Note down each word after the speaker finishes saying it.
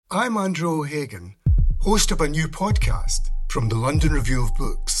I'm Andrew O'Hagan, host of a new podcast from the London Review of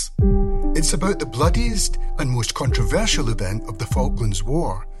Books. It's about the bloodiest and most controversial event of the Falklands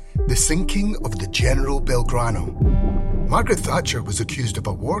War, the sinking of the General Belgrano. Margaret Thatcher was accused of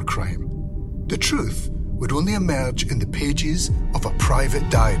a war crime. The truth would only emerge in the pages of a private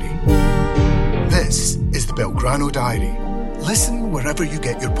diary. This is the Belgrano Diary. Listen wherever you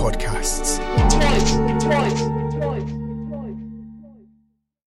get your podcasts.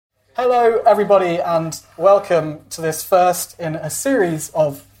 Hello, everybody, and welcome to this first in a series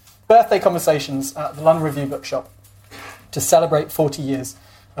of birthday conversations at the London Review Bookshop to celebrate 40 years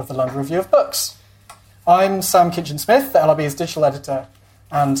of the London Review of Books. I'm Sam Kitchen-Smith, the LRB's digital editor,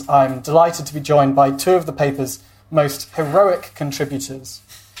 and I'm delighted to be joined by two of the paper's most heroic contributors.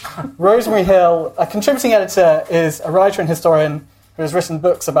 Rosemary Hill, a contributing editor, is a writer and historian who has written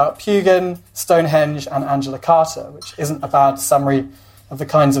books about Pugin, Stonehenge, and Angela Carter, which isn't a bad summary of the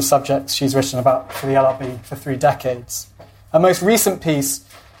kinds of subjects she's written about for the LRB for 3 decades. Her most recent piece,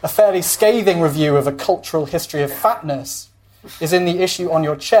 a fairly scathing review of a cultural history of fatness, is in the issue on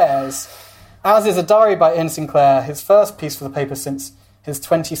your chairs, as is a diary by Iain Sinclair, his first piece for the paper since his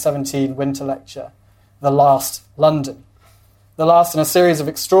 2017 winter lecture, The Last London. The last in a series of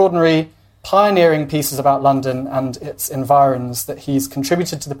extraordinary, pioneering pieces about London and its environs that he's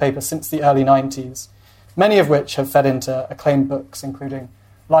contributed to the paper since the early 90s, many of which have fed into acclaimed books, including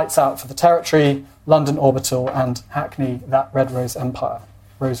Lights Out for the Territory, London Orbital, and Hackney, That Red Rose Empire,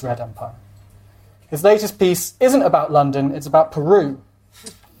 Rose Red Empire. His latest piece isn't about London, it's about Peru.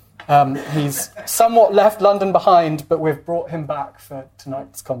 He's somewhat left London behind, but we've brought him back for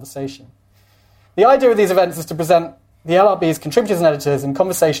tonight's conversation. The idea of these events is to present the LRB's contributors and editors in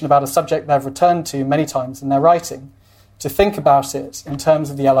conversation about a subject they've returned to many times in their writing, to think about it in terms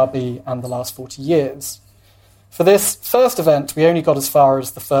of the LRB and the last 40 years. For this first event, we only got as far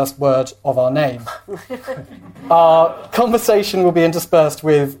as the first word of our name. Our conversation will be interspersed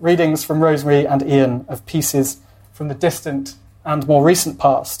with readings from Rosemary and Iain of pieces from the distant and more recent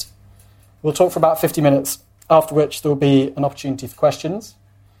past. We'll talk for about 50 minutes, after which there will be an opportunity for questions.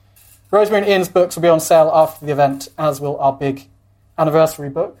 Rosemary and Iain's books will be on sale after the event, as will our big anniversary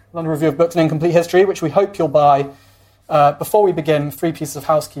book, London Review of Books, An Incomplete History, which we hope you'll buy. Before we begin, 3 pieces of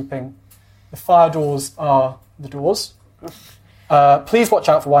housekeeping. The fire doors are the doors. Please watch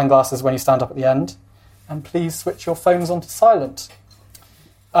out for wine glasses when you stand up at the end. And please switch your phones onto silent.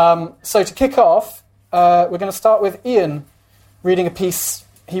 So to kick off, we're going to start with Iain reading a piece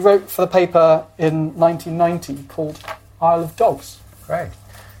he wrote for the paper in 1990 called Isle of Dogs. Great.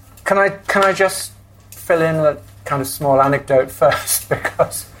 Can I just fill in a kind of small anecdote first?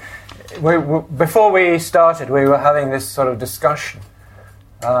 Because before we started, we were having this sort of discussion.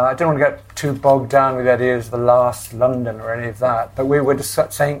 I didn't want to get too bogged down with the ideas of the last London or any of that, but we were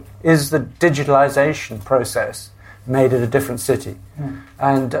just saying, is the digitalisation process made it a different city?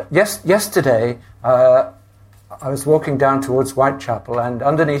 And yesterday, I was walking down towards Whitechapel, and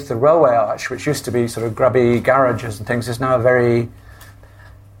underneath the railway arch, which used to be sort of grubby garages and things, is now a very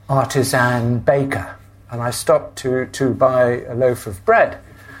artisan baker. And I stopped to buy a loaf of bread,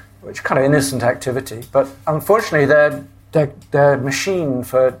 which kind of innocent activity, but unfortunately their machine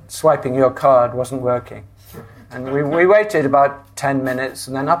for swiping your card wasn't working. And we waited about 10 minutes,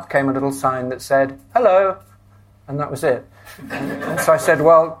 and then up came a little sign that said, "Hello," and that was it. And so I said,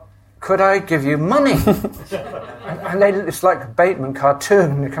 "Well, could I give you money?" And it's like a Bateman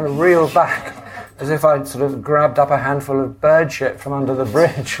cartoon. They kind of reel back as if I'd sort of grabbed up a handful of bird shit from under the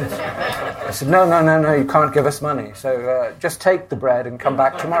bridge. I said, no, you can't give us money. So just take the bread and come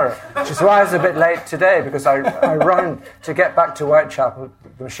back tomorrow. Which is why I was a bit late today, because I ran to get back to Whitechapel.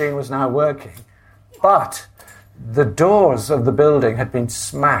 The machine was now working. But the doors of the building had been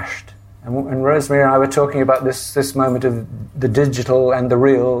smashed. And Rosemary and I were talking about this moment of the digital and the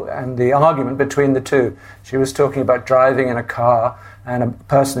real and the argument between the two. She was talking about driving in a car, and a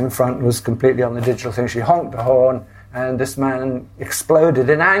person in front was completely on the digital thing. She honked the horn, and this man exploded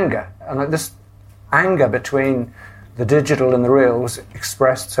in anger. And this anger between the digital and the real was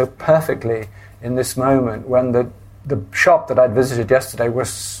expressed so perfectly in this moment when the shop that I'd visited yesterday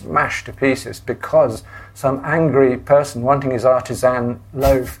was smashed to pieces because some angry person wanting his artisan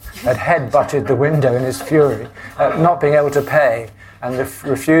loaf had headbutted the window in his fury, not being able to pay, and the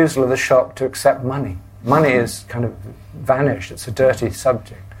refusal of the shop to accept money. Money is kind of vanished. It's a dirty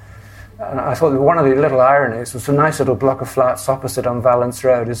subject. And I thought that one of the little ironies was a nice little block of flats opposite on Valence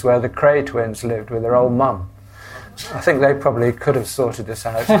Road is where the Cray twins lived with their old mum. I think they probably could have sorted this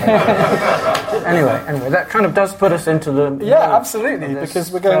out. Anyway, that kind of does put us into the... Yeah, absolutely,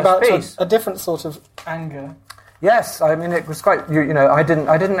 because we're going back to a different sort of anger. Yes, I mean, it was quite, I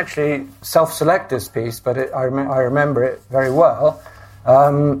didn't actually self-select this piece, but I remember it very well,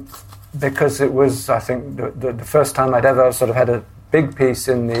 because it was, I think, the first time I'd ever sort of had a big piece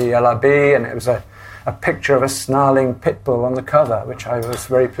in the LRB, and it was a picture of a snarling pit bull on the cover, which I was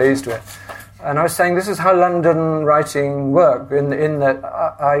very pleased with. And I was saying this is how London writing worked, in that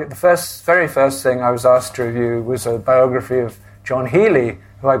the very first thing I was asked to review was a biography of John Healy,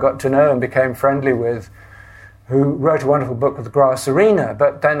 who I got to know and became friendly with, who wrote a wonderful book of the Grass Arena.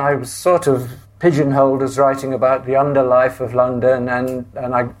 But then I was sort of pigeonholed as writing about the underlife of London,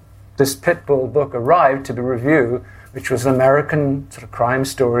 and this pit bull book arrived to be reviewed, which was an American sort of crime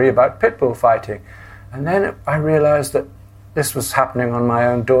story about pit bull fighting. And then I realised that this was happening on my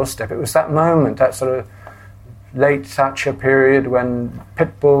own doorstep. It was that moment, that sort of late Thatcher period when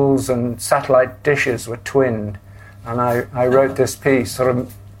pit bulls and satellite dishes were twinned. And I wrote this piece, sort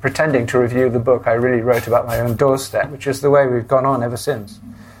of pretending to review the book I really wrote about my own doorstep, which is the way we've gone on ever since.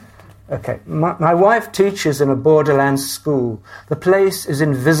 Okay, my wife teaches in a borderlands school. The place is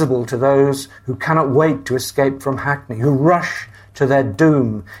invisible to those who cannot wait to escape from Hackney, who rush to their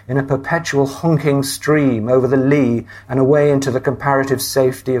doom in a perpetual honking stream over the Lee and away into the comparative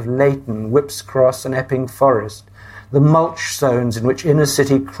safety of Leighton, Whipps Cross and Epping Forest, the mulch zones in which inner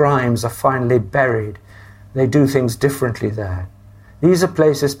city crimes are finally buried. They do things differently there. These are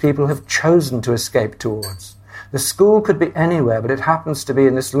places people have chosen to escape towards. The school could be anywhere, but it happens to be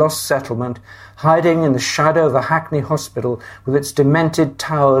in this lost settlement, hiding in the shadow of a Hackney hospital with its demented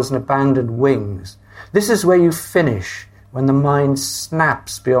towers and abandoned wings. This is where you finish, when the mind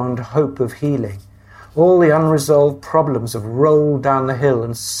snaps beyond hope of healing. All the unresolved problems have rolled down the hill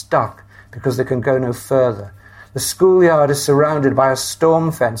and stuck because they can go no further. The schoolyard is surrounded by a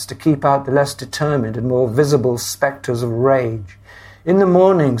storm fence to keep out the less determined and more visible spectres of rage. In the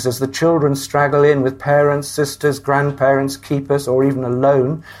mornings, as the children straggle in with parents, sisters, grandparents, keepers, or even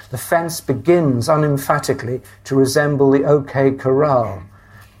alone, the fence begins unemphatically to resemble the OK Corral.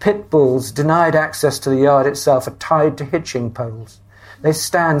 Pit bulls, denied access to the yard itself, are tied to hitching poles. They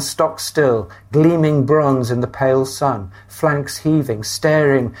stand stock still, gleaming bronze in the pale sun, flanks heaving,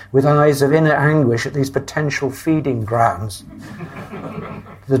 staring with eyes of inner anguish at these potential feeding grounds.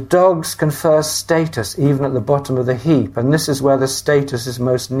 The dogs confer status even at the bottom of the heap, and this is where the status is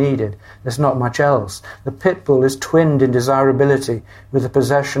most needed. There's not much else. The pit bull is twinned in desirability with the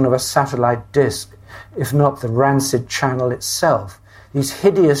possession of a satellite disc, if not the rancid channel itself. These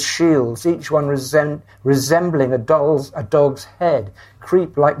hideous shields, each one resembling a dog's head,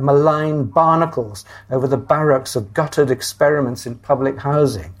 creep like malign barnacles over the barracks of gutted experiments in public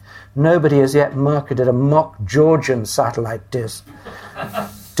housing. Nobody has yet marketed a mock Georgian satellite disc,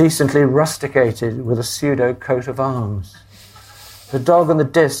 decently rusticated with a pseudo coat of arms. The dog and the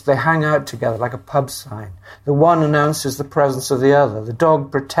disc, they hang out together like a pub sign. The one announces the presence of the other. The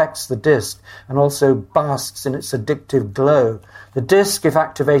dog protects the disc and also basks in its addictive glow. The disc, if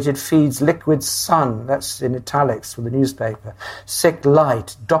activated, feeds liquid sun, that's in italics for the newspaper. Sick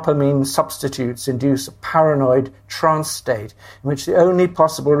light, dopamine substitutes induce a paranoid trance state in which the only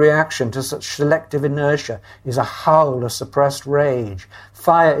possible reaction to such selective inertia is a howl of suppressed rage.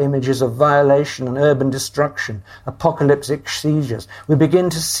 Fire images of violation and urban destruction, apocalyptic seizures. We begin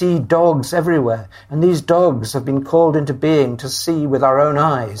to see dogs everywhere, and these dogs have been called into being to see with our own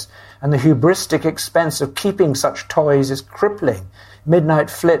eyes, and the hubristic expense of keeping such toys is crippling.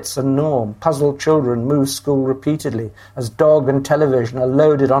 Midnight flits are norm. Puzzled children move school repeatedly as dog and television are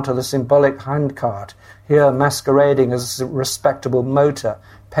loaded onto the symbolic handcart, here masquerading as a respectable motor,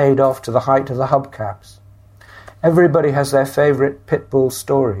 paid off to the height of the hubcaps. Everybody has their favourite pit bull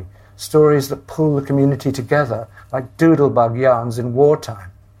story, stories that pull the community together, like doodlebug yarns in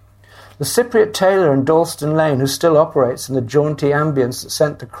wartime. The Cypriot tailor in Dalston Lane, who still operates in the jaunty ambience that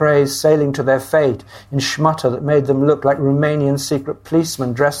sent the Krays sailing to their fate in schmutter that made them look like Romanian secret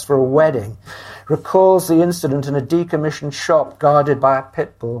policemen dressed for a wedding, recalls the incident in a decommissioned shop guarded by a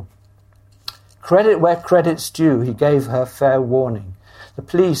pit bull. Credit where credit's due, he gave her fair warning. The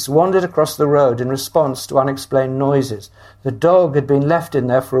police wandered across the road in response to unexplained noises. The dog had been left in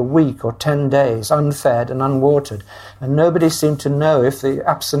there for a week or 10 days, unfed and unwatered, and nobody seemed to know if the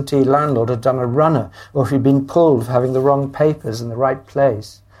absentee landlord had done a runner or if he'd been pulled for having the wrong papers in the right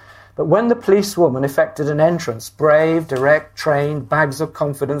place. But when the policewoman effected an entrance, brave, direct, trained, bags of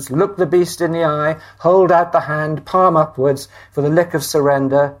confidence, looked the beast in the eye, hold out the hand, palm upwards, for the lick of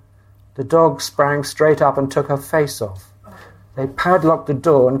surrender, the dog sprang straight up and took her face off. They padlocked the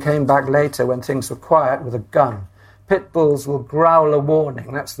door and came back later when things were quiet with a gun. Pit bulls will growl a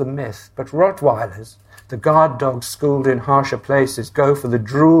warning, that's the myth. But Rottweilers, the guard dogs schooled in harsher places, go for the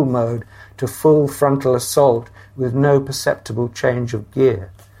drool mode to full frontal assault with no perceptible change of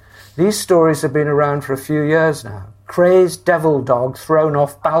gear. These stories have been around for a few years now. Crazed devil dog thrown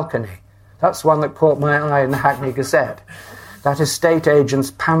off balcony. That's one that caught my eye in the Hackney Gazette. That estate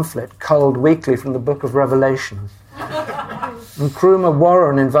agent's pamphlet culled weekly from the Book of Revelations. And Croomer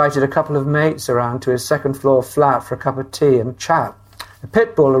Warren invited a couple of mates around to his second-floor flat for a cup of tea and chat. The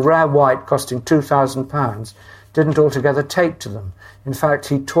pit bull, a rare white costing £2,000, didn't altogether take to them. In fact,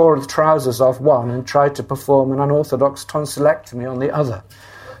 he tore the trousers off one and tried to perform an unorthodox tonsillectomy on the other.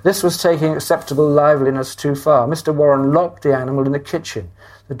 This was taking acceptable liveliness too far. Mr. Warren locked the animal in the kitchen.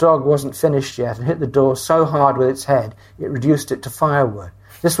 The dog wasn't finished yet and hit the door so hard with its head it reduced it to firewood.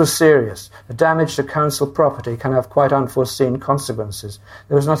 This was serious. The damage to council property can have quite unforeseen consequences.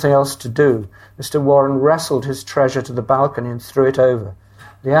 There was nothing else to do. Mr. Warren wrestled his treasure to the balcony and threw it over.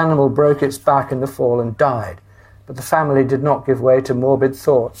 The animal broke its back in the fall and died, but the family did not give way to morbid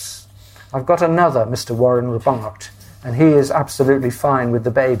thoughts. "I've got another," Mr. Warren remarked, "and he is absolutely fine with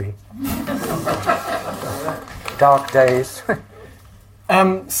the baby." Dark days.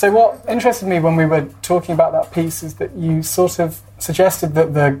 So what interested me when we were talking about that piece is that you sort of suggested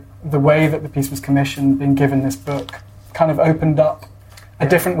that the way that the piece was commissioned, being given this book, kind of opened up a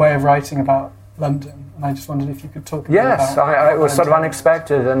different way of writing about London. And I just wondered if you could talk a bit about Yes, it was sort of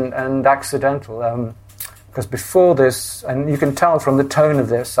unexpected and accidental. Because before this, and you can tell from the tone of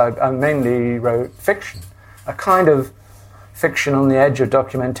this, I mainly wrote fiction, a kind of fiction on the edge of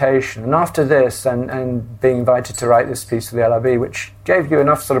documentation. And after this, and being invited to write this piece for the LRB, which gave you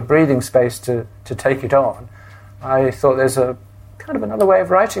enough sort of breathing space to take it on, I thought there's a kind of another way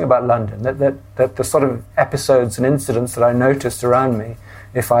of writing about London, that the sort of episodes and incidents that I noticed around me,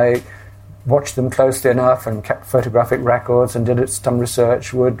 if I watched them closely enough and kept photographic records and did some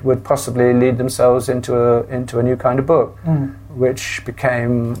research, would possibly lead themselves into a new kind of book, which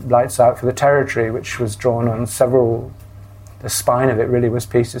became Lights Out for the Territory, which was drawn on several. The spine of it really was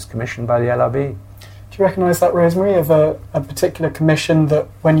pieces commissioned by the LRB. Do you recognise that, Rosemary, of a particular commission that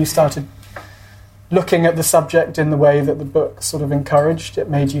when you started looking at the subject in the way that the book sort of encouraged, it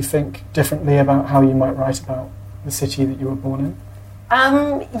made you think differently about how you might write about the city that you were born in?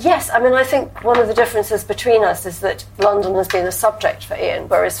 Yes, I mean, I think one of the differences between us is that London has been a subject for Iain,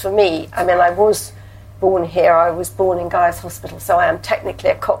 whereas for me, I mean, I was born here, I was born in Guy's Hospital, so I am technically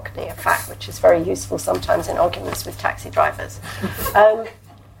a Cockney, a fact which is very useful sometimes in arguments with taxi drivers.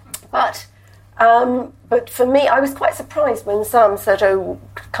 But for me, I was quite surprised when Sam said, "Oh,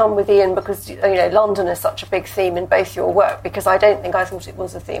 come with Iain," because London is such a big theme in both your work. Because I don't think I thought it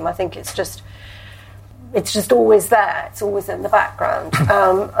was a theme. I think it's just always there. It's always in the background.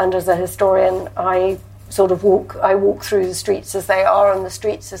 And as a historian, I walk through the streets as they are and the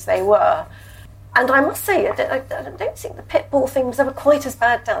streets as they were. And I must say, I don't think the pit bull thing was ever quite as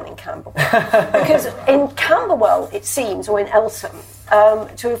bad down in Camberwell. Because in Camberwell, it seems, or in Eltham,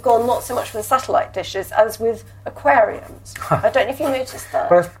 to have gone not so much with satellite dishes as with aquariums. I don't know if you noticed that.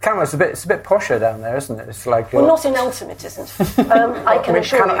 Well, Camberwell's it's a bit posher down there, isn't it? It's like well, not in Eltham, it isn't. I can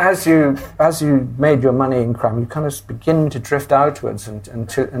assure you. As you made your money in crime, you kind of begin to drift outwards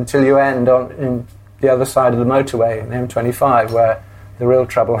until you end in the other side of the motorway, the M25, where the real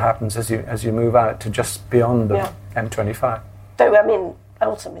trouble happens as you move out to just beyond the M25. Though, I mean,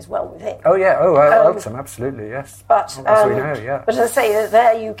 Eltham is well within. Oh, yeah. Eltham, absolutely, yes. But, as we know, yeah. But as I say,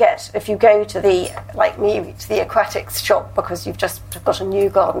 there you get, if you go to the aquatics shop because you've just got a new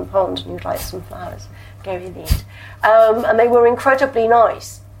garden pond and you'd like some flowers, go in it. And they were incredibly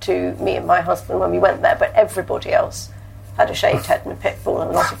nice to me and my husband when we went there, but everybody else had a shaved head and a pit bull and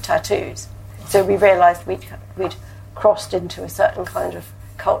a lot of tattoos. So we realised we'd crossed into a certain kind of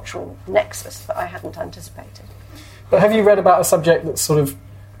cultural nexus that I hadn't anticipated. But have you read about a subject that sort of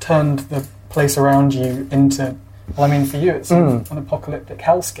turned the place around you into, well, I mean, for you, it's an apocalyptic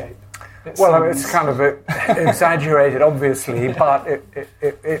hellscape? It's kind of exaggerated, obviously, but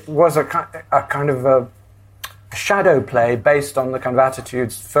it was a kind of a shadow play based on the kind of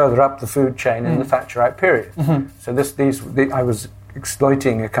attitudes further up the food chain in the Thatcherite period. So I was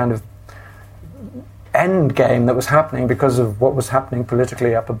exploiting a kind of end game that was happening because of what was happening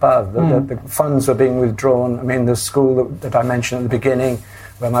politically up above. The funds were being withdrawn. I mean, the school that I mentioned at the beginning,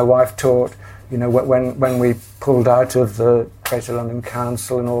 where my wife taught, when we pulled out of the Greater London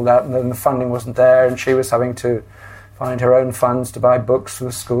Council and all that, and then the funding wasn't there, and she was having to find her own funds to buy books for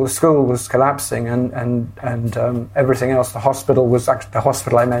the school. The school was collapsing, and everything else. The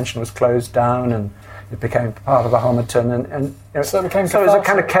hospital I mentioned was closed down, and it became part of a Homerton, so it was a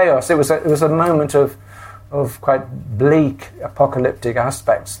kind of chaos. It was a moment of of quite bleak apocalyptic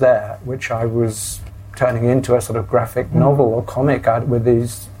aspects there, which I was turning into a sort of graphic novel or comic with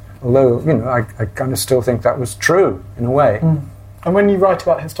these, although, I kind of still think that was true in a way. And when you write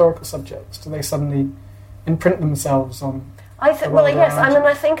about historical subjects, do they suddenly imprint themselves on yes,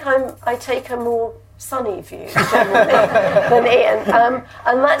 I think I take a more sunny view generally than Iain,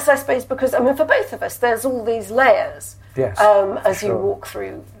 and that's, I suppose, because for both of us there's all these layers as you walk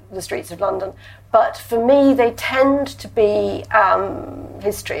through the streets of London, but for me they tend to be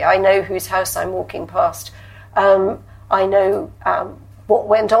history. I know whose house I'm walking past, I know what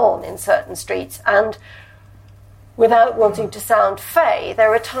went on in certain streets, and without wanting to sound fey,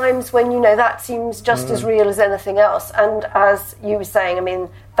 there are times when, that seems just as real as anything else. And as you were saying,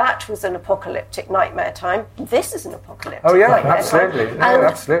 that was an apocalyptic nightmare time. This is an apocalyptic nightmare absolutely. time. Yeah, and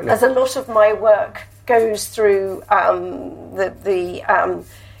absolutely. as a lot of my work goes through the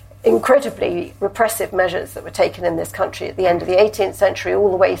incredibly repressive measures that were taken in this country at the end of the 18th century,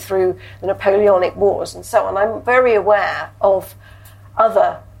 all the way through the Napoleonic Wars and so on, I'm very aware of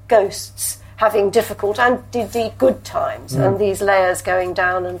other ghosts having difficult and indeed good times, and these layers going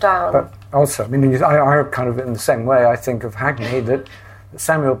down and down. But also, I kind of, in the same way, I think of Hackney, that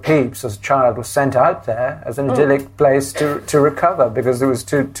Samuel Pepys, as a child, was sent out there as an idyllic place to recover because it was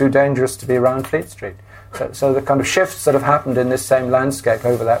too dangerous to be around Fleet Street. So the kind of shifts that have happened in this same landscape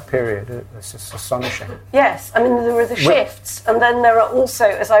over that period, it's just astonishing. Yes, there are the shifts, and then there are also,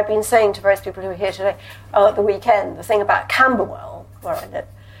 as I've been saying to various people who are here today, at the weekend, the thing about Camberwell, where I live,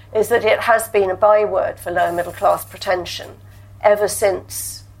 is that it has been a byword for lower middle class pretension ever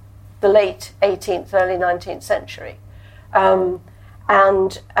since the late 18th, early 19th century. And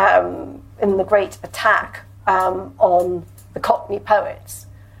in the great attack on the Cockney poets,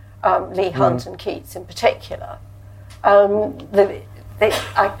 Leigh Hunt and Keats in particular,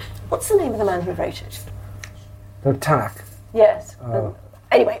 what's the name of the man who wrote it? The attack? Yes.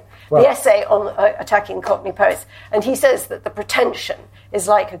 Anyway, the essay on attacking Cockney poets, and he says that the pretension is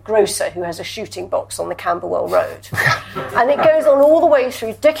like a grocer who has a shooting box on the Camberwell Road. And it goes on all the way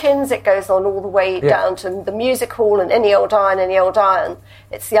through Dickens, it goes on all the way down to the music hall and Any Old Iron.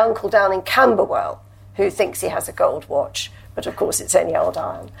 It's the uncle down in Camberwell who thinks he has a gold watch, but of course it's Any Old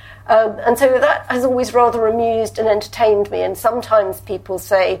Iron. And so that has always rather amused and entertained me, and sometimes people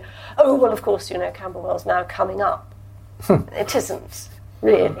say, oh, well, of course, Camberwell's now coming up. It isn't,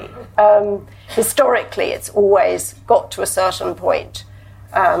 really. Historically, it's always got to a certain point.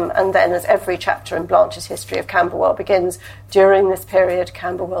 And then, as every chapter in Blanche's history of Camberwell begins, during this period,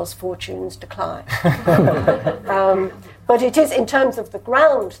 Camberwell's fortunes decline. But it is, in terms of the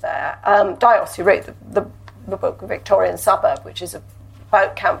ground there, Dios, who wrote the book The Victorian Suburb, which is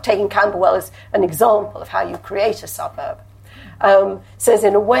about taking Camberwell as an example of how you create a suburb, says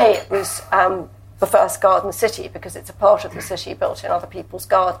in a way it was the first garden city because it's a part of the city built in other people's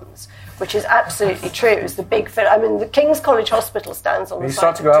gardens, which is absolutely true. It's the big the King's College Hospital stands on the site. You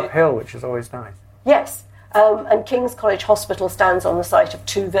start to go uphill, which is always nice. Yes, and King's College Hospital stands on the site of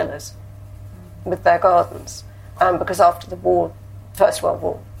 2 villas with their gardens, because after the war, First World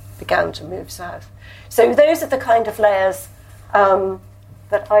War, began to move south. So those are the kind of layers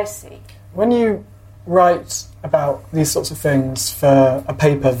that I see. When you write about these sorts of things for a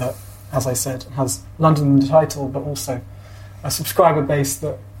paper that, as I said, has London in the title, but also a subscriber base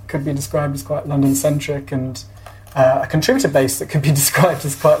that could be described as quite London-centric, and a contributor base that could be described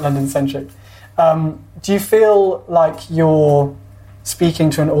as quite London-centric, do you feel like you're speaking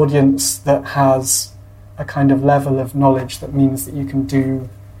to an audience that has a kind of level of knowledge that means that you can do,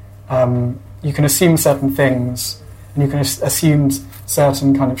 you can assume certain things, and you can assume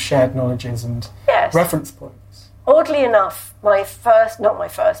certain kind of shared knowledges and reference points? Oddly enough, my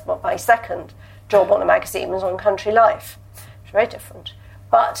second job on a magazine was on Country Life. It's very different.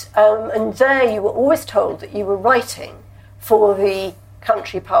 But, and there you were always told that you were writing for the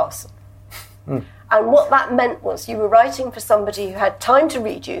country parson. And what that meant was you were writing for somebody who had time to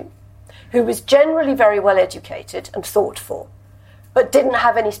read you, who was generally very well educated and thoughtful, but didn't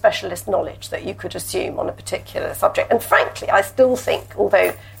have any specialist knowledge that you could assume on a particular subject. And frankly, I still think,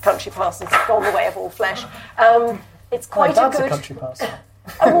 although country parsons have gone the way of all flesh, it's quite a good... a country parson.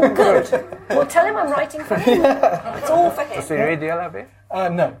 Oh, well, good. Well, tell him I'm writing for him. It's all for him. Does he read the LRB?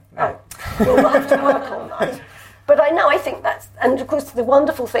 No. No. We'll have to work on that. But I think that's... And, of course, the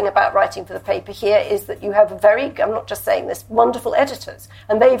wonderful thing about writing for the paper here is that you have I'm not just saying this, wonderful editors.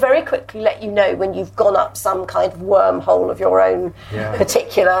 And they very quickly let you know when you've gone up some kind of wormhole of your own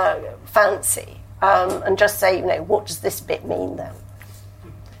particular fancy. And just say, what does this bit mean, then?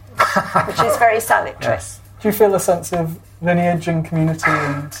 Which is very salutary. Yes. Do you feel a sense of lineage and community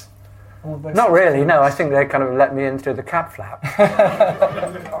and all those? Not really, no. I think they kind of let me in through the cap flap.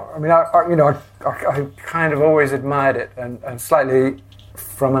 I mean, I kind of always admired it, and slightly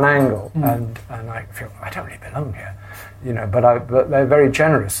from an angle, and I feel I don't really belong here, But they're very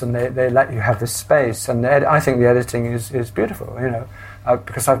generous, and they let you have this space, and I think the editing is beautiful,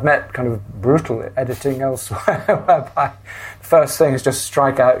 because I've met kind of brutal editing elsewhere, whereby the first thing is just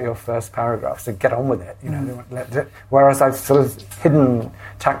strike out your first paragraphs and get on with it, Whereas I've sort of hidden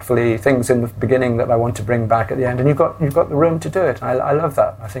tactfully things in the beginning that I want to bring back at the end, and you've got the room to do it. I love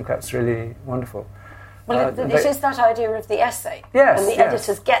that. I think that's really wonderful. Well, it is that idea of the essay, yes, and the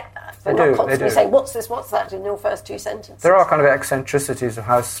editors get that. They're not constantly saying, what's this, what's that, in your first two sentences. There are kind of eccentricities of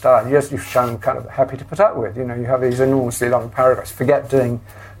how to start. Yes, which I'm kind of happy to put up with. You have these enormously long paragraphs. Forget doing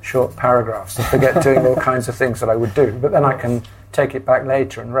short paragraphs and forget doing all kinds of things that I would do. But then I can take it back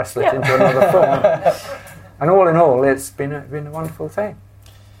later and wrestle it into another form. And all in all, it's been a wonderful thing.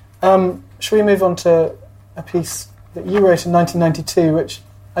 Shall we move on to a piece that you wrote in 1992, which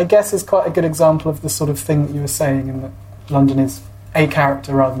I guess is quite a good example of the sort of thing that you were saying, in that London is a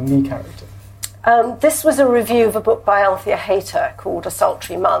character rather than the character. This was a review of a book by Althea Hayter called A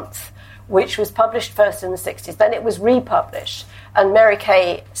Sultry Month, which was published first in the 60s. Then it was republished, and Mary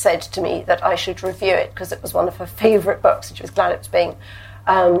Kay said to me that I should review it because it was one of her favourite books, and she was glad it was being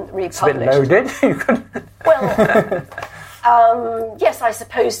republished. It's a bit loaded. You could... Well, yes, I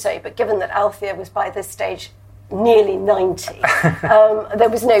suppose so, but given that Althea was by this stage nearly 90, there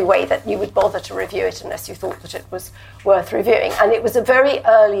was no way that you would bother to review it unless you thought that it was worth reviewing. And it was a very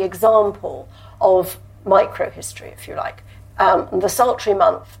early example of microhistory, if you like. The Sultry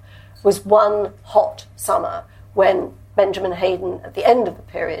Month was one hot summer when Benjamin Haydon, at the end of the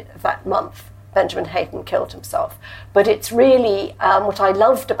period of that month, Benjamin Haydon killed himself. But it's really, what I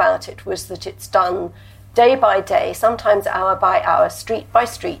loved about it was that it's done day by day, sometimes hour by hour, street by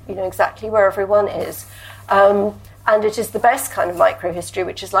street. You know exactly where everyone is. And it is the best kind of microhistory,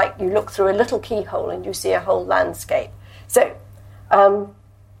 which is like you look through a little keyhole and you see a whole landscape. So, no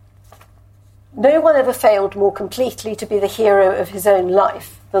one ever failed more completely to be the hero of his own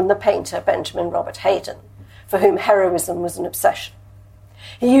life than the painter Benjamin Robert Haydon, for whom heroism was an obsession.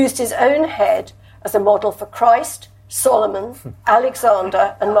 He used his own head as a model for Christ, Solomon,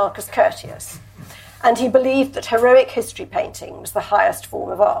 Alexander, and Marcus Curtius, and he believed that heroic history painting was the highest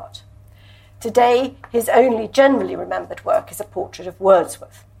form of art. Today, his only generally remembered work is a portrait of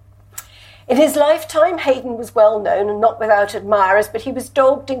Wordsworth. In his lifetime, Haydon was well known and not without admirers, but he was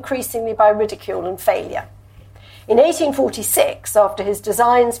dogged increasingly by ridicule and failure. In 1846, after his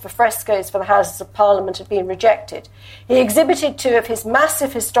designs for frescoes for the Houses of Parliament had been rejected, he exhibited two of his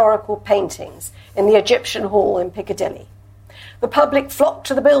massive historical paintings in the Egyptian Hall in Piccadilly. The public flocked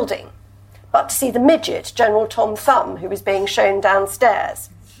to the building, but to see the midget, General Tom Thumb, who was being shown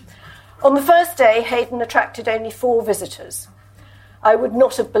downstairs. On the first day, Haydon attracted only 4 visitors. I would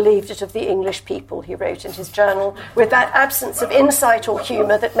not have believed it of the English people, he wrote in his journal, with that absence of insight or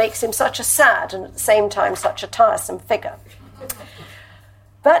humour that makes him such a sad and at the same time such a tiresome figure.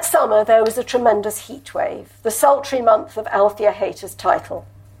 That summer there was a tremendous heat wave, the sultry month of Althea Hayter's title.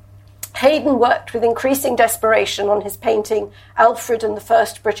 Haydon worked with increasing desperation on his painting Alfred and the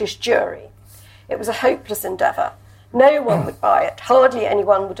First British Jury. It was a hopeless endeavour. No one would buy it, hardly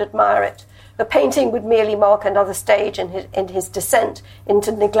anyone would admire it. The painting would merely mark another stage in his descent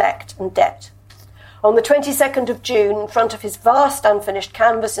into neglect and debt. On the 22nd of June, in front of his vast unfinished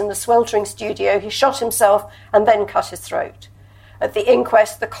canvas in the sweltering studio, he shot himself and then cut his throat. At the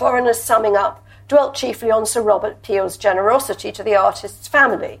inquest, the coroner's summing up dwelt chiefly on Sir Robert Peel's generosity to the artist's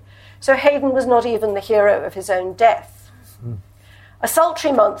family, so Haydon was not even the hero of his own death. A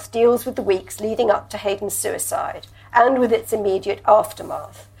Sultry Month deals with the weeks leading up to Haydon's suicide and with its immediate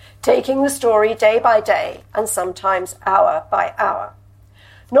aftermath, taking the story day by day and sometimes hour by hour.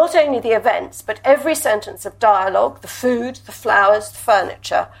 Not only the events, but every sentence of dialogue, the food, the flowers, the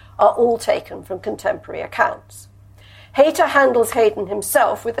furniture, are all taken from contemporary accounts. Hayter handles Haydon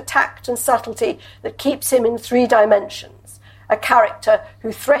himself with a tact and subtlety that keeps him in 3 dimensions, a character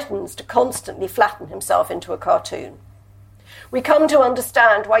who threatens to constantly flatten himself into a cartoon. We come to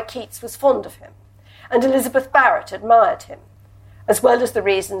understand why Keats was fond of him, and Elizabeth Barrett admired him, as well as the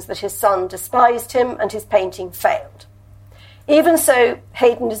reasons that his son despised him and his painting failed. Even so,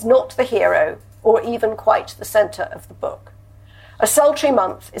 Haydon is not the hero, or even quite the centre of the book. A Sultry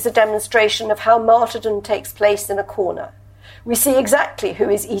Month is a demonstration of how martyrdom takes place in a corner. We see exactly who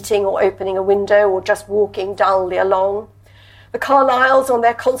is eating or opening a window or just walking dully along. The Carlyles on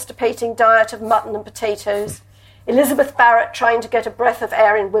their constipating diet of mutton and potatoes, Elizabeth Barrett trying to get a breath of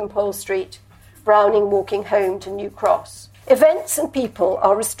air in Wimpole Street, Browning walking home to New Cross. Events and people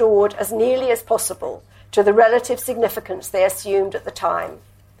are restored as nearly as possible to the relative significance they assumed at the time.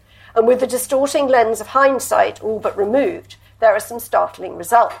 And with the distorting lens of hindsight all but removed, there are some startling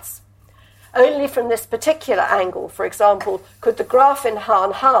results. Only from this particular angle, for example, could the Gräfin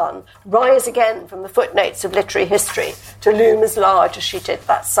Hahn rise again from the footnotes of literary history to loom as large as she did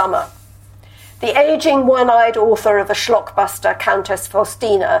that summer. The ageing, one-eyed author of a schlockbuster, Countess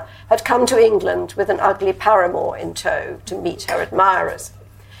Faustina, had come to England with an ugly paramour in tow to meet her admirers.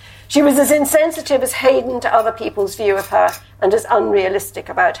 She was as insensitive as Haydn to other people's view of her and as unrealistic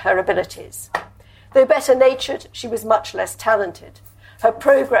about her abilities. Though better-natured, she was much less talented. Her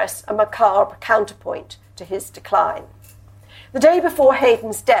progress a macabre counterpoint to his decline. The day before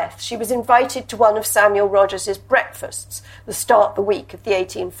Haydn's death, she was invited to one of Samuel Rogers's breakfasts, the start the week of the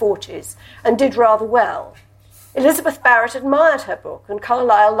 1840s, and did rather well. Elizabeth Barrett admired her book, and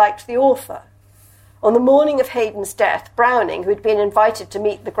Carlyle liked the author. On the morning of Haydn's death, Browning, who had been invited to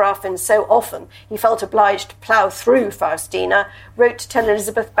meet the Gräfin so often he felt obliged to plough through Faustina, wrote to tell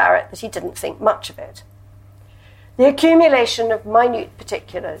Elizabeth Barrett that he didn't think much of it. The accumulation of minute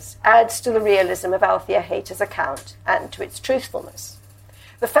particulars adds to the realism of Althea Hayter's account and to its truthfulness.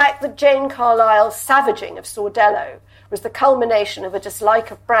 The fact that Jane Carlyle's savaging of Sordello was the culmination of a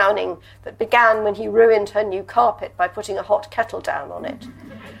dislike of Browning that began when he ruined her new carpet by putting a hot kettle down on it.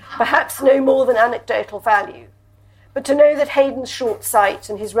 Perhaps no more than anecdotal value. But to know that Haydn's short sight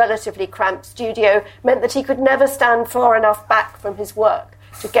and his relatively cramped studio meant that he could never stand far enough back from his work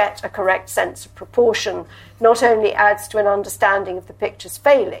to get a correct sense of proportion not only adds to an understanding of the picture's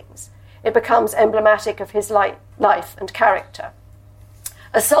failings, it becomes emblematic of his life and character.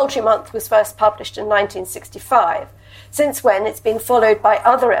 A Sultry Month was first published in 1965, since when it's been followed by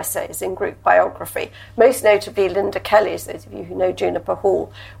other essays in group biography, most notably Linda Kelly's, those of you who know Juniper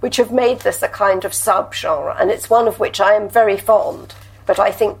Hall, which have made this a kind of sub-genre, and it's one of which I am very fond, but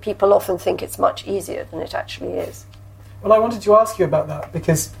I think people often think it's much easier than it actually is. Well, I wanted to ask you about that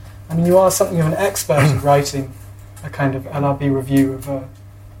because, I mean, you are something of an expert at writing a kind of LRB review of a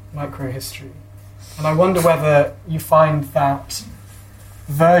microhistory. And I wonder whether you find that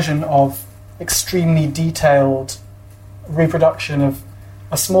version of extremely detailed reproduction of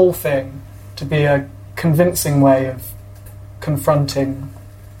a small thing to be a convincing way of confronting,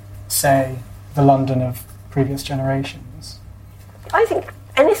 say, the London of previous generations. I think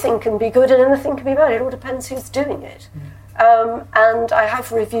anything can be good and anything can be bad. It all depends who's doing it. And I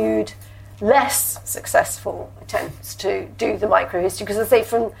have reviewed less successful attempts to do the microhistory because, as I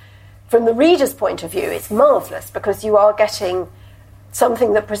say, from the reader's point of view, it's marvellous because you are getting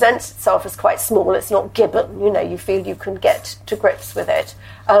something that presents itself as quite small. It's not Gibbon, you feel you can get to grips with it.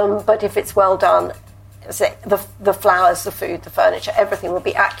 But if it's well done, say, the flowers, the food, the furniture, everything will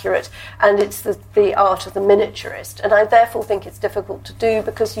be accurate, and it's the art of the miniaturist. And I therefore think it's difficult to do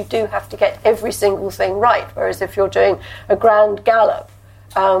because you do have to get every single thing right, whereas if you're doing a grand gallop,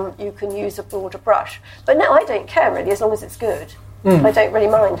 you can use a broader brush. But no, I don't care really, as long as it's good. I don't really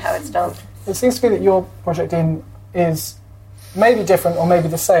mind how it's done. It seems to be that your project is maybe different or maybe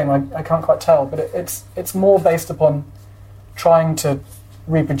the same, I can't quite tell, but it's more based upon trying to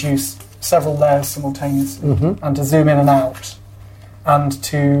reproduce several layers simultaneously and to zoom in and out and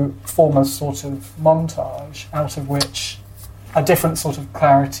to form a sort of montage out of which a different sort of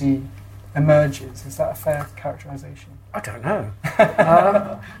clarity emerges. Is that a fair characterisation? I don't know.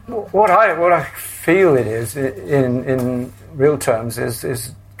 What I feel it is in real terms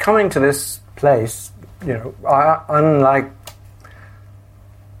is coming to this place. Unlike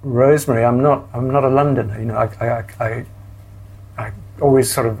Rosemary, I'm not a Londoner. I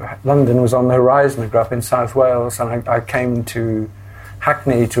always sort of, London was on the horizon. I grew up in South Wales, and I came to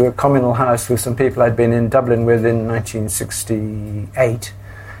Hackney to a communal house with some people I'd been in Dublin with in 1968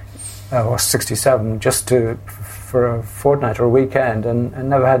 or 67, just for a fortnight or a weekend, and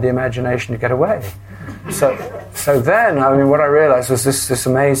never had the imagination to get away. So then, what I realised was this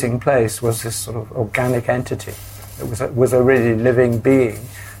amazing place was this sort of organic entity. It was a really living being,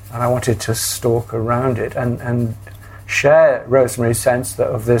 and I wanted to stalk around it and share Rosemary's sense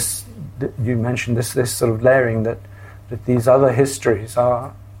of this. You mentioned this sort of layering that these other histories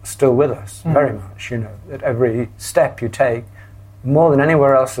are still with us very much. At every step you take, more than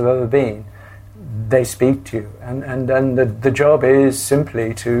anywhere else I've ever been, they speak to you, and the job is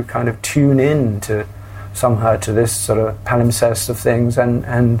simply to kind of tune in to somehow to this sort of palimpsest of things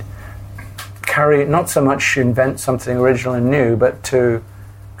and carry, not so much invent something original and new, but to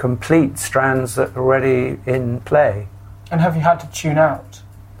complete strands that are already in play. And have you had to tune out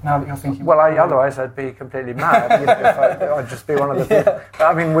now that you're thinking? Well, otherwise I'd be completely mad. I'd just be one of the people.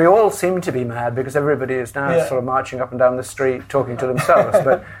 I mean, we all seem to be mad because everybody is now sort of marching up and down the street talking to themselves.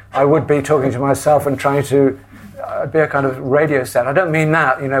 But I would be talking to myself and trying to be a kind of radio set. I don't mean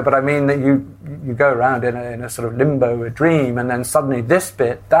that, but I mean that you go around in a sort of limbo, a dream, and then suddenly this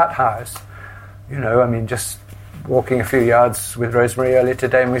bit, that house, just walking a few yards with Rosemary earlier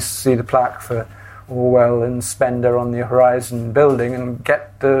today, and we see the plaque for Orwell and Spender on the Horizon building and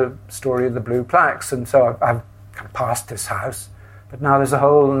get the story of the blue plaques. And so I've kind of passed this house, but now there's a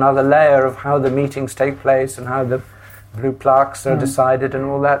whole another layer of how the meetings take place and how the blue plaques are decided and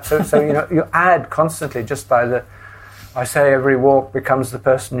all that. So you add constantly just by I say every walk becomes the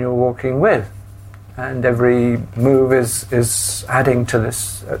person you're walking with, and every move is adding to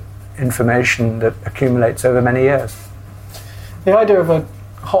this information that accumulates over many years. The idea of a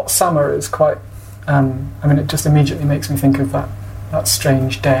hot summer is quite it just immediately makes me think of that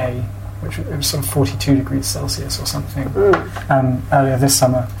strange day, which it was sort of 42 degrees Celsius or something earlier this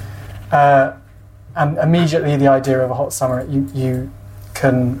summer. And immediately the idea of a hot summer, you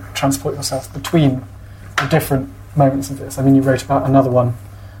can transport yourself between the different moments of this. I mean, you wrote about another one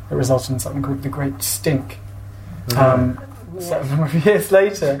that resulted in something called the Great Stink, a number of years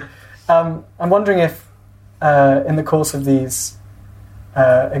later. I'm wondering if in the course of these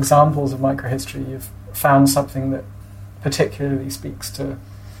examples of microhistory, you've found something that particularly speaks to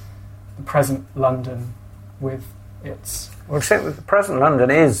the present London with its... Well, except that the present London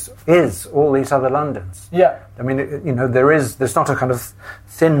is all these other Londons. Yeah. I mean, there's not a kind of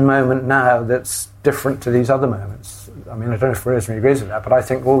thin moment now that's different to these other moments. I mean, I don't know if Rosemary agrees with that, but I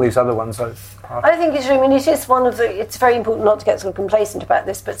think all these other ones are... I think it is one of the... It's very important not to get sort of complacent about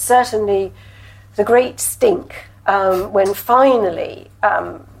this, but certainly the Great Stink, when finally...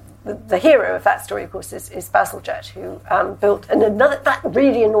 the hero of that story, of course, is Bazalgette, who built... And that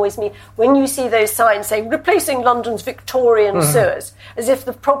really annoys me, when you see those signs saying, replacing London's Victorian sewers, as if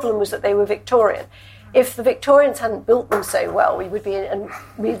the problem was that they were Victorian. If the Victorians hadn't built them so well, they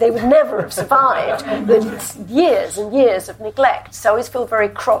would never have survived the years and years of neglect. So I always feel very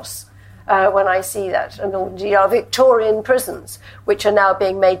cross when I see that. And our Victorian prisons, which are now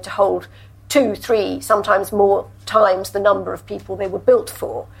being made to hold 2, 3, sometimes more times the number of people they were built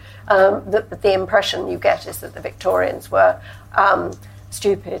for. The impression you get is that the Victorians were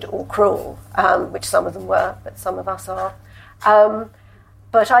stupid or cruel, which some of them were, but some of us are.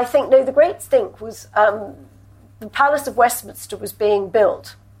 But I think, the Great Stink was... the Palace of Westminster was being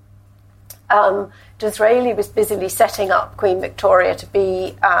built. Disraeli was busily setting up Queen Victoria to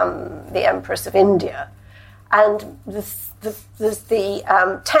be the Empress of India. And the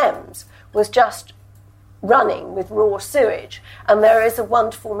Thames was just running with raw sewage. And there is a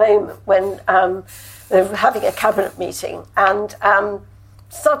wonderful moment when they were having a cabinet meeting, and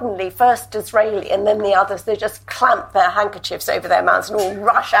suddenly, first Disraeli and then the others, they just clamp their handkerchiefs over their mouths and all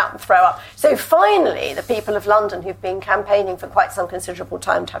rush out and throw up. So finally, the people of London, who've been campaigning for quite some considerable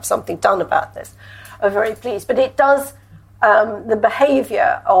time to have something done about this, are very pleased. But it does, the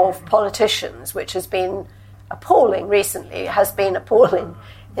behaviour of politicians, which has been appalling recently, has been appalling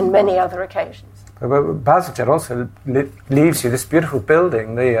in many other occasions. But Bazalgette also leaves you this beautiful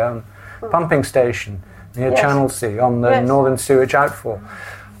building, the pumping station near Channel Sea on the Northern Sewage Outfall,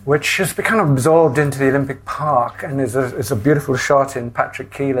 which has become absorbed into the Olympic Park and is a beautiful shot in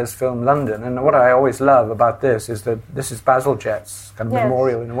Patrick Keeler's film London. And what I always love about this is that this is Bazalgette's kind of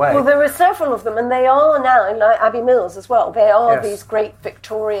memorial in a way. Well, there are several of them, and they are now, like Abbey Mills as well, they are these great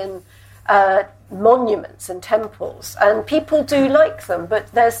Victorian monuments and temples, and people do like them,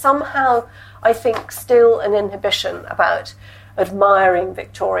 but there's somehow, I think, still an inhibition about admiring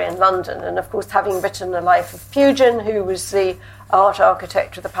Victorian London. And of course, having written a life of Pugin, who was the art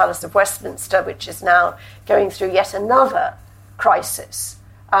architect of the Palace of Westminster, which is now going through yet another crisis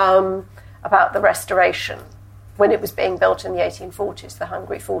about the restoration, when it was being built in the 1840s, the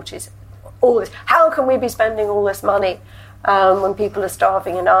Hungry 40s, all this. How can we be spending all this money when people are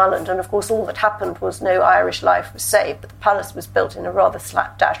starving in Ireland? And of course, all that happened was no Irish life was saved, but the palace was built in a rather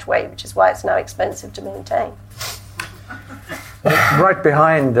slapdash way, which is why it's now expensive to maintain. Right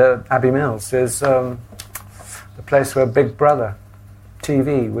behind Abbey Mills is the place where Big Brother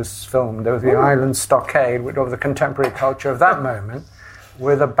TV was filmed. There was the Island Stockade, of the contemporary culture of that moment,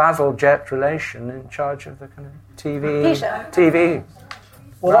 with a Bazalgette relation in charge of the kind of TV.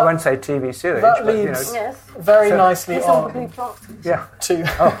 Well, I won't say TV sewage. That leads very nicely on. Yeah. Sorry.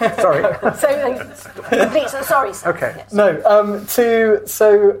 Okay. Yes. No.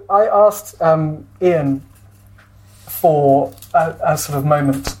 So I asked Iain for a sort of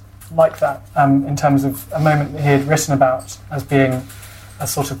moment like that, in terms of a moment that he had written about as being a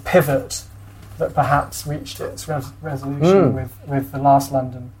sort of pivot that perhaps reached its resolution with the last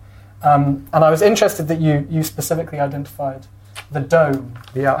London. And I was interested that you specifically identified the Dome.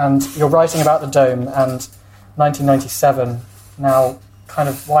 Yeah. And you're writing about the Dome, and 1997, now kind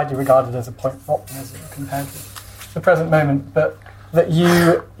of widely regarded as a point of optimism compared with the present moment, but that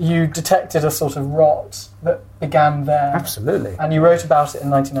you detected a sort of rot that began there. Absolutely. And you wrote about it in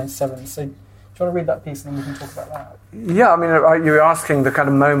 1997. So do you want to read that piece and then we can talk about that? Yeah, I mean, you were asking the kind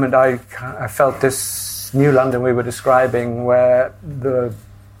of moment I felt this new London we were describing, where the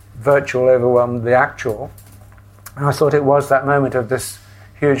virtual overwhelmed the actual. And I thought it was that moment of this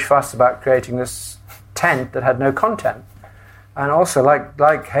huge fuss about creating this tent that had no content. And also,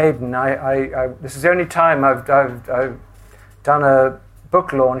 like Hayden, I this is the only time I've done a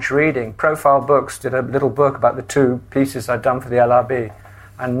book launch reading. Profile Books did a little book about the 2 pieces I'd done for the LRB,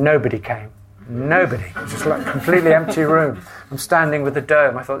 and nobody came. Nobody. It was just like a completely empty room. I'm standing with the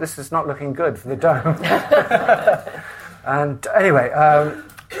Dome. I thought, this is not looking good for the Dome. And anyway,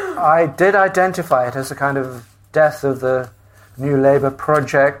 I did identify it as a kind of death of the New Labour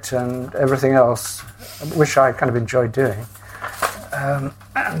project and everything else, which I kind of enjoyed doing.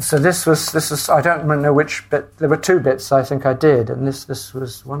 And so this was I don't know which bit. There were 2 bits I think I did, and this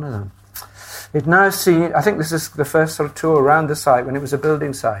was one of them. It now seems, I think this is the first sort of tour around the site when it was a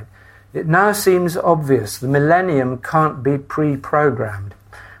building site. It now seems obvious the millennium can't be pre-programmed.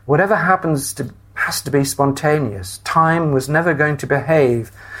 Whatever happens has to be spontaneous. Time was never going to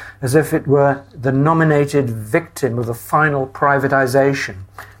behave as if it were the nominated victim of a final privatization,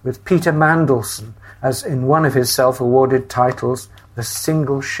 with Peter Mandelson as in one of his self-awarded titles, the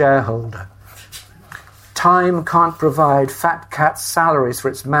single shareholder. Time can't provide fat cat salaries for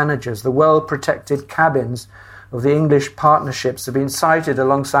its managers. The well-protected cabins of the English partnerships have been sited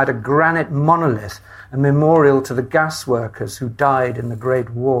alongside a granite monolith, a memorial to the gas workers who died in the Great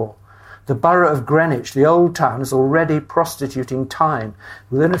War. The borough of Greenwich, the old town, is already prostituting time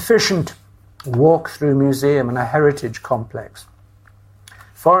with an efficient walk-through museum and a heritage complex.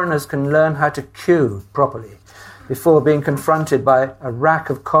 Foreigners can learn how to queue properly before being confronted by a rack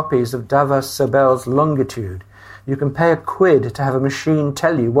of copies of Davos Sobel's Longitude. You can pay a quid to have a machine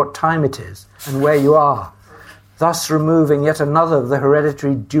tell you what time it is and where you are, thus removing yet another of the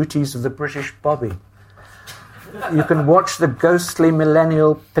hereditary duties of the British bobby. You can watch the ghostly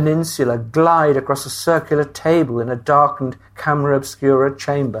millennial peninsula glide across a circular table in a darkened camera obscura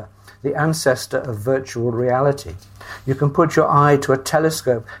chamber, the ancestor of virtual reality. You can put your eye to a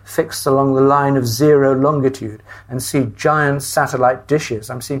telescope fixed along the line of zero longitude and see giant satellite dishes,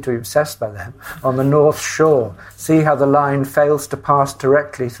 I seem to be obsessed by them, on the North Shore. See how the line fails to pass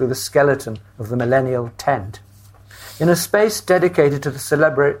directly through the skeleton of the millennial tent. In a space dedicated to the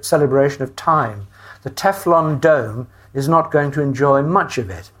celebration of time, the Teflon Dome is not going to enjoy much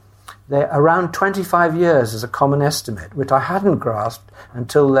of it. Around 25 years is a common estimate, which I hadn't grasped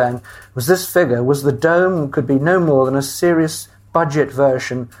until then, was the Dome could be no more than a serious budget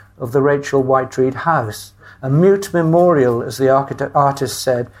version of the Rachel Whiteread house, a mute memorial, as the artist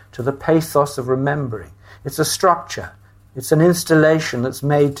said, to the pathos of remembering. It's a structure. It's an installation that's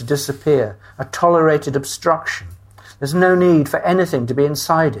made to disappear, a tolerated obstruction. There's no need for anything to be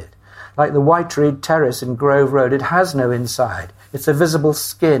inside it. Like the Whiteread Terrace in Grove Road, it has no inside. It's a visible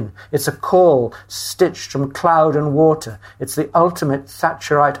skin. It's a call stitched from cloud and water. It's the ultimate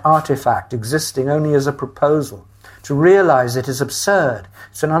Thatcherite artifact existing only as a proposal. To realise it is absurd.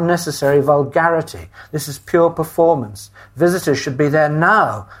 It's an unnecessary vulgarity. This is pure performance. Visitors should be there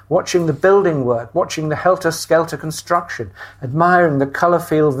now, watching the building work, watching the helter-skelter construction, admiring the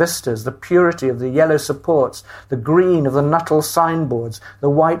colour-filled vistas, the purity of the yellow supports, the green of the Nuttall signboards, the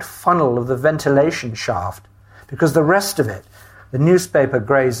white funnel of the ventilation shaft. Because the rest of it, the newspaper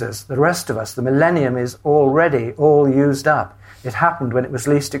grazers, the rest of us, the millennium is already all used up. It happened when it was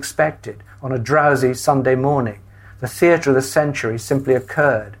least expected, on a drowsy Sunday morning. The theatre of the century simply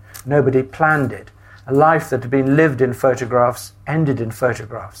occurred. Nobody planned it. A life that had been lived in photographs ended in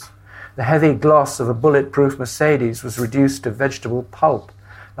photographs. The heavy gloss of a bulletproof Mercedes was reduced to vegetable pulp.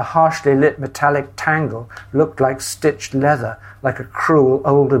 The harshly lit metallic tangle looked like stitched leather, like a cruel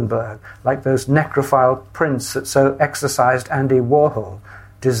Oldenburg, like those necrophile prints that so exercised Andy Warhol,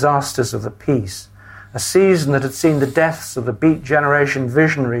 disasters of the peace. A season that had seen the deaths of the Beat Generation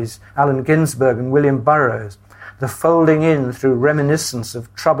visionaries Allen Ginsberg and William Burroughs, the folding in through reminiscence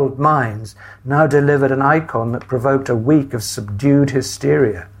of troubled minds, now delivered an icon that provoked a week of subdued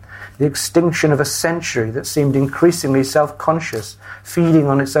hysteria. The extinction of a century that seemed increasingly self-conscious, feeding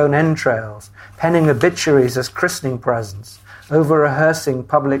on its own entrails, penning obituaries as christening presents. over-rehearsing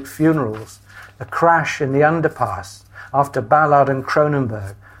public funerals, the crash in the underpass after Ballard and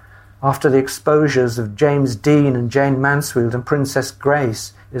Cronenberg, after the exposures of James Dean and Jane Mansfield and Princess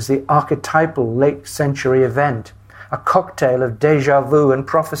Grace, is the archetypal late-century event, a cocktail of déjà vu and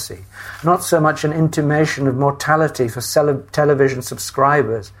prophecy, not so much an intimation of mortality for television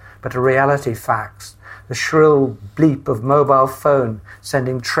subscribers, but a reality fax, the shrill bleep of mobile phone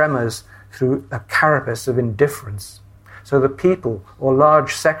sending tremors through a carapace of indifference. So the people, or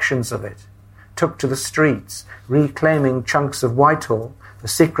large sections of it, took to the streets, reclaiming chunks of Whitehall, the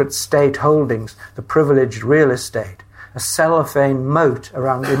secret state holdings, the privileged real estate, a cellophane moat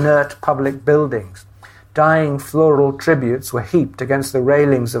around inert public buildings. Dying floral tributes were heaped against the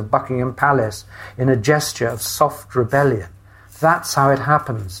railings of Buckingham Palace in a gesture of soft rebellion. That's how it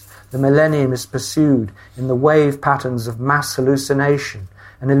happens. The millennium is pursued in the wave patterns of mass hallucination,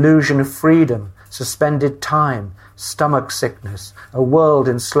 an illusion of freedom, suspended time, stomach sickness, a world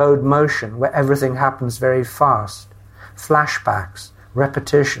in slowed motion where everything happens very fast. Flashbacks,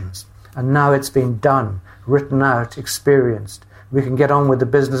 repetitions, and now it's been done, written out, experienced. We can get on with the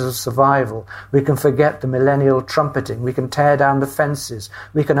business of survival. We can forget the millennial trumpeting. We can tear down the fences.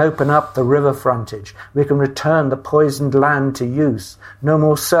 We can open up the river frontage. We can return the poisoned land to use. No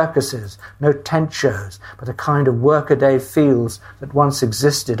more circuses, no tent shows, but a kind of workaday fields that once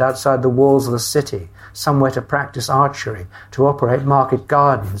existed outside the walls of the city, somewhere to practice archery, to operate market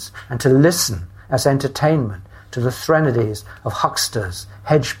gardens, and to listen as entertainment to the threnodies of hucksters,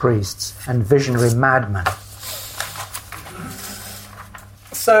 hedge priests, and visionary madmen.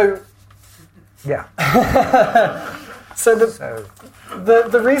 So, yeah. so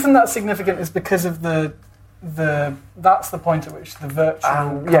the reason that's significant is because of the that's the point at which the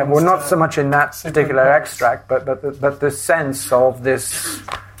virtual not so much in that particular extract, but the sense of this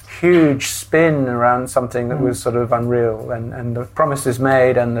huge spin around something that was sort of unreal, and the promises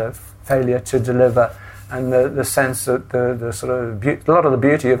made and the failure to deliver, and the sense that the sort of a lot of the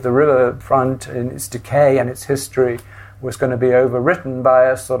beauty of the riverfront in its decay and its history was going to be overwritten by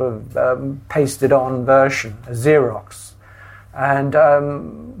a sort of pasted-on version, a Xerox. And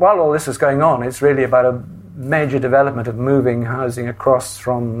while all this is going on, it's really about a major development of moving housing across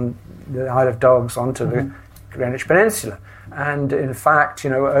from the Isle of Dogs onto the Greenwich Peninsula. And in fact,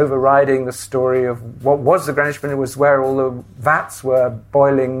 overriding the story of what was the Greenwich Peninsula was where all the vats were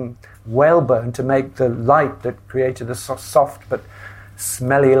boiling whalebone to make the light that created the soft but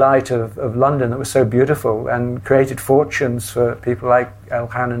smelly light of London that was so beautiful and created fortunes for people like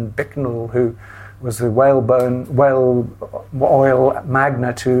Elhanan Bicknell, who was the whale oil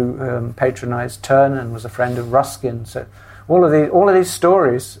magnate who patronised Turner and was a friend of Ruskin. So all of these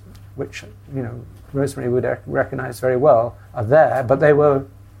stories, which Rosemary would recognise very well, are there, but they were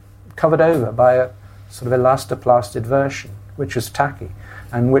covered over by a sort of elastoplastied version, which was tacky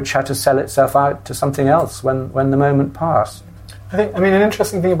and which had to sell itself out to something else when the moment passed. An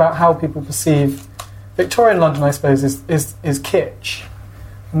interesting thing about how people perceive Victorian London, I suppose, is kitsch.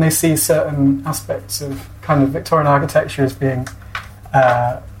 And they see certain aspects of kind of Victorian architecture as being,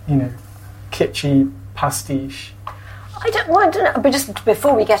 kitschy, pastiche. I don't know, but just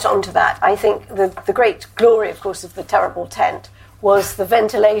before we get on to that, I think the great glory, of course, of the terrible tent was the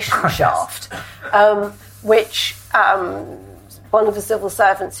ventilation shaft, which one of the civil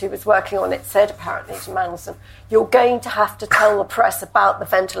servants who was working on it said apparently to Mandelson, "You're going to have to tell the press about the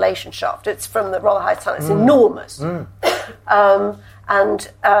ventilation shaft. It's from the Royal House Tunnel. It's enormous."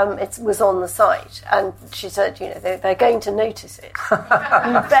 And it was on the site. And she said, they're going to notice it.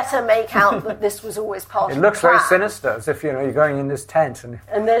 You better make out that this was always part of the plan. It looks very sinister, as if, you're going in this tent and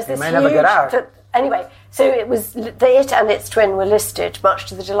there's this you may never get out. Anyway, so it and its twin were listed, much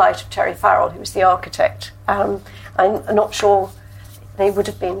to the delight of Terry Farrell, who was the architect. I'm not sure they would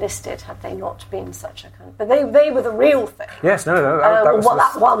have been listed had they not been such a kind of... But they were the real thing. Yes, no. That was.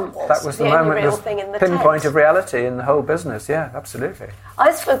 That was the moment, real thing in the pinpoint tent. of reality in the whole business, yeah, absolutely.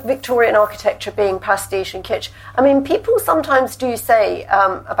 As for Victorian architecture being pastiche and kitsch, people sometimes do say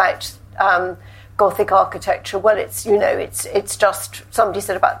about Gothic architecture, well, it's just... Somebody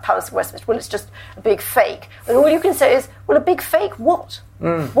said about the Palace of Westminster, well, it's just a big fake. And all you can say is, well, a big fake what?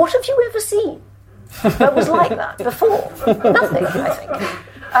 What have you ever seen that was like that before? Nothing, I think.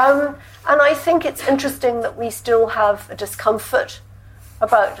 And I think it's interesting that we still have a discomfort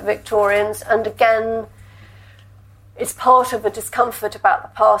about Victorians, and again, it's part of a discomfort about the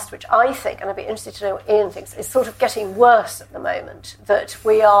past, which I think, and I'd be interested to know what Iain thinks, is sort of getting worse at the moment, that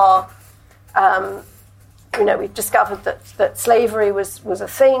we are... we've discovered that slavery was a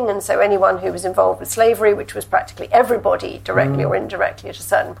thing, and so anyone who was involved with slavery, which was practically everybody, directly or indirectly at a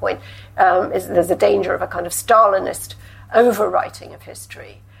certain point, there's a danger of a kind of Stalinist overwriting of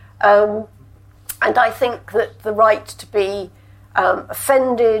history. And I think that the right to be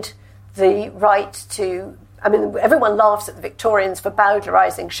offended, the right to... I mean, everyone laughs at the Victorians for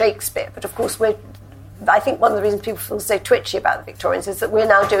bowdlerising Shakespeare, but of course I think one of the reasons people feel so twitchy about the Victorians is that we're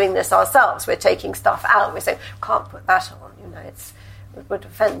now doing this ourselves. We're taking stuff out. We're saying, can't put that on, it would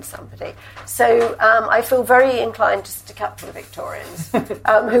offend somebody. So I feel very inclined to stick up for the Victorians,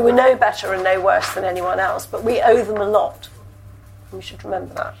 who were no better and no worse than anyone else, but we owe them a lot. We should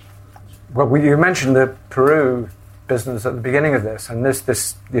remember that. Well, you mentioned the Peru business at the beginning of this, and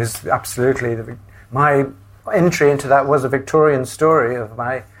this is absolutely... My entry into that was a Victorian story of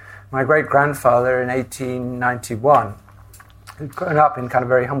my great-grandfather in 1891, who'd grown up in kind of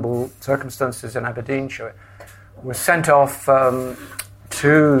very humble circumstances in Aberdeenshire, was sent off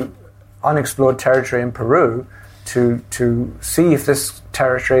to unexplored territory in Peru to see if this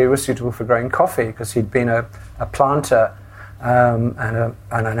territory was suitable for growing coffee, because he'd been a planter and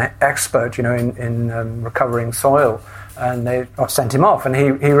an expert, in recovering soil. And they sent him off, and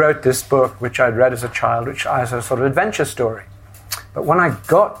he wrote this book, which I'd read as a child, which as a sort of adventure story. But when I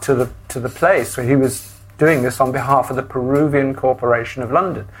got to the place where he was doing this on behalf of the Peruvian Corporation of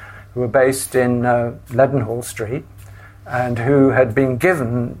London, who were based in Leadenhall Street, and who had been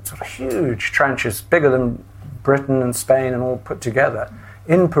given sort of huge trenches, bigger than Britain and Spain and all put together,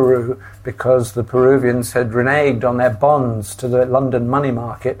 in Peru, because the Peruvians had reneged on their bonds to the London money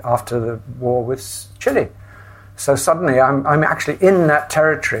market after the war with Chile. So suddenly I'm actually in that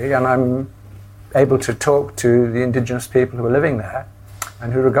territory, and I'm able to talk to the indigenous people who were living there,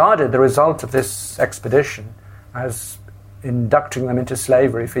 and who regarded the result of this expedition as inducting them into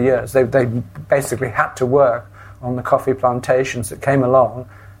slavery for years. They basically had to work on the coffee plantations that came along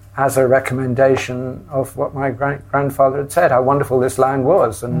as a recommendation of what my grandfather had said, how wonderful this land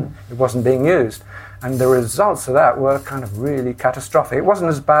was, and it wasn't being used. And the results of that were kind of really catastrophic. It wasn't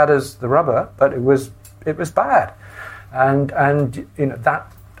as bad as the rubber, but it was bad. And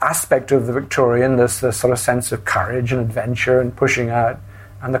that aspect of the Victorian, this sort of sense of courage and adventure and pushing out,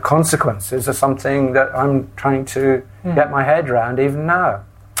 and the consequences are something that I'm trying to get my head around even now.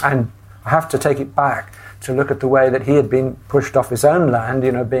 And I have to take it back to look at the way that he had been pushed off his own land,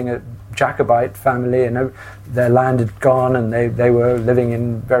 being a Jacobite family, and their land had gone, and they were living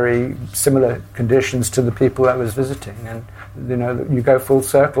in very similar conditions to the people I was visiting. And, you go full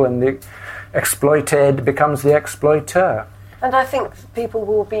circle, and the exploited becomes the exploiter. And I think people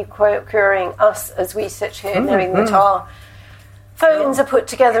will be querying us as we sit here, knowing that our phones are put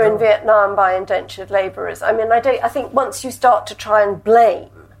together in Vietnam by indentured labourers. I mean, I think once you start to try and blame,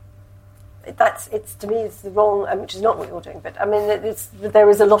 to me it's the wrong, which is not what you're doing, but I mean there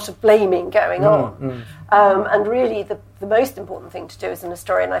is a lot of blaming going on. And really the most important thing to do as an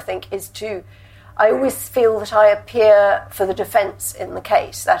historian, I think, is I always feel that I appear for the defence in the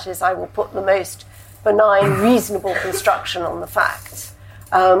case. That is, I will put the most benign, reasonable construction on the facts.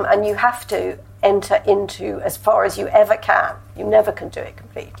 And you have to enter into, as far as you ever can, you never can do it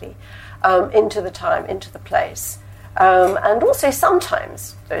completely, into the time, into the place. And also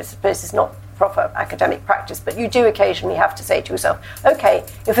sometimes, I suppose it's not proper academic practice, but you do occasionally have to say to yourself, okay,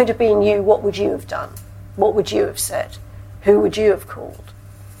 if it had been you, what would you have done? What would you have said? Who would you have called?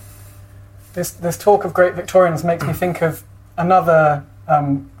 This talk of great Victorians makes me think of another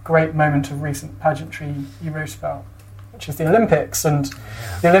great moment of recent pageantry you wrote about, which is the Olympics, and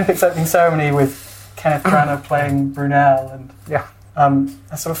the Olympics opening ceremony with Kenneth Branagh playing Brunel. And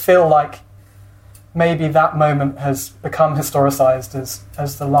I sort of feel like maybe that moment has become historicised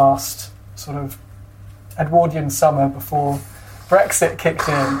as the last sort of Edwardian summer before Brexit kicked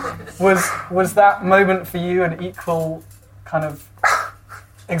in. Was that moment for you an equal kind of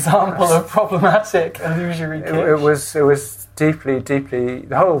example of problematic illusory kitsch? It was deeply,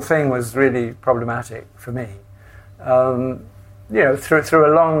 the whole thing was really problematic for me. Through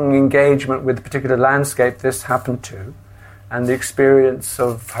a long engagement with the particular landscape this happened to, and the experience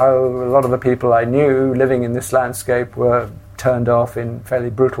of how a lot of the people I knew living in this landscape were turned off in fairly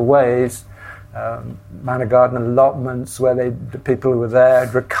brutal ways. Manor Garden allotments where the people who were there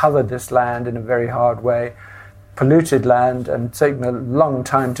had recovered this land in a very hard way, polluted land, and taken a long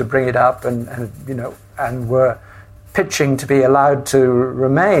time to bring it up, and were pitching to be allowed to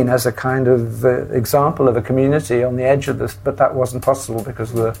remain as a kind of example of a community on the edge of this, but that wasn't possible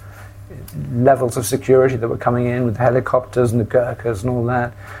because of the levels of security that were coming in with the helicopters and the Gurkhas and all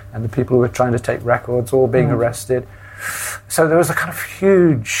that, and the people who were trying to take records all being arrested. So there was a kind of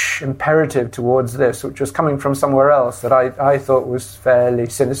huge imperative towards this, which was coming from somewhere else that I thought was fairly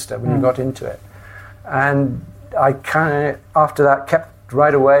sinister when you got into it. And I kind of, after that, kept walked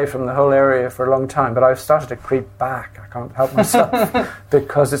right away from the whole area for a long time, but I've started to creep back. I can't help myself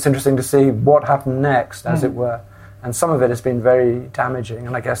because it's interesting to see what happened next, as it were. And some of it has been very damaging,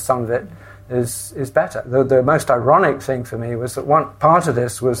 and I guess some of it is better. The most ironic thing for me was that one part of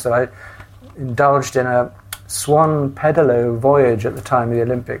this was that I indulged in a swan pedalo voyage at the time of the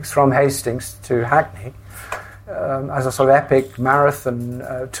Olympics from Hastings to Hackney as a sort of epic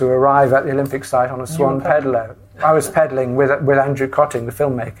marathon to arrive at the Olympic site on a swan pedalo. I was pedaling with Andrew Cotting, the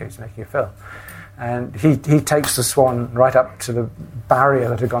filmmaker who's making a film. And he takes the swan right up to the barrier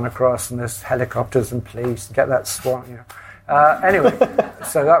that had gone across, and there's helicopters and police to get that swan, Anyway,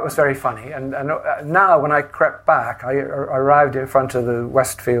 so that was very funny. And now when I crept back, I arrived in front of the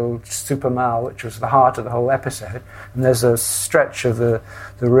Westfield Super Mall, which was the heart of the whole episode, and there's a stretch of the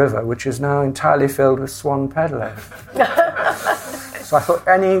river which is now entirely filled with swan pedalos. So I thought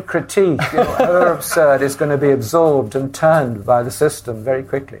any critique, however absurd, is going to be absorbed and turned by the system very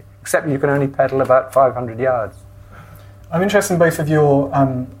quickly, except you can only pedal about 500 yards. I'm interested in both of your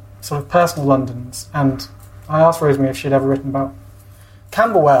sort of personal Londons, and I asked Rosemary if she'd ever written about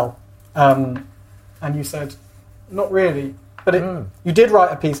Camberwell, and you said, not really. But you did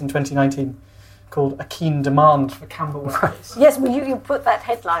write a piece in 2019 called A Keen Demand for Camberwell. Yes, well, you put that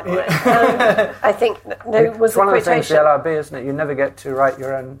was I think, was it's one a of the things quotation. the LRB, isn't it? You never get to write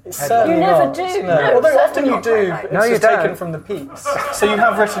your own Certainly You never not. do. No. No, Although often certainly you not do, quite right. it's No, you just don't. taken from the piece. So you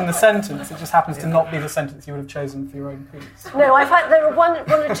have written the sentence, it just happens to not be the sentence you would have chosen for your own piece. No, I've had, there were one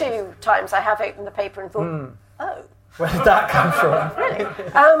or two times I have opened the paper and thought, oh. Where did that come from? Really?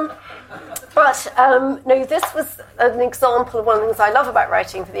 No, this was an example of one of the things I love about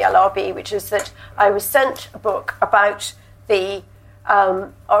writing for the LRB, which is that I was sent a book about the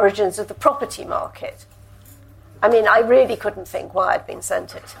origins of the property market. I mean, I really couldn't think why I'd been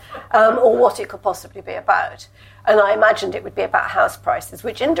sent it, or what it could possibly be about. And I imagined it would be about house prices,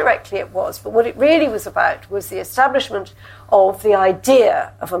 which indirectly it was. But what it really was about was the establishment of the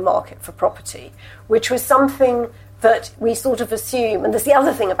idea of a market for property, which was something that we sort of assume, and there's the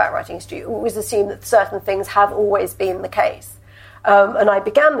other thing about writing history, you always assume that certain things have always been the case. And I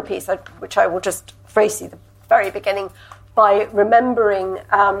began the piece, which I will just phrase at the very beginning, by remembering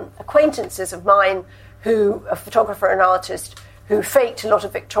acquaintances of mine who, a photographer and artist, who faked a lot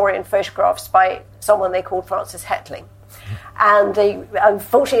of Victorian photographs by someone they called Francis Hetling. And they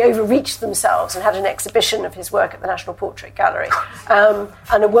unfortunately overreached themselves and had an exhibition of his work at the National Portrait Gallery.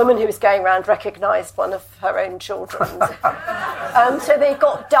 And a woman who was going around recognised one of her own children. So they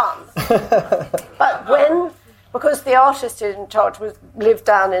got done. But because the artist in charge lived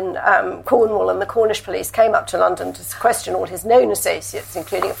down in Cornwall, and the Cornish police came up to London to question all his known associates,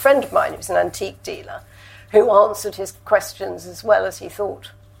 including a friend of mine who was an antique dealer, who answered his questions as well as he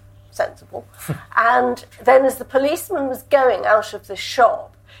thought sensible. And then as the policeman was going out of the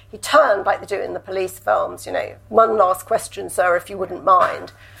shop, he turned, like they do in the police films, one last question, sir, if you wouldn't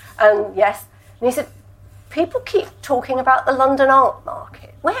mind. And yes, and he said, people keep talking about the London art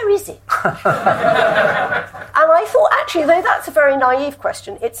market. Where is it? And I thought, actually, though that's a very naive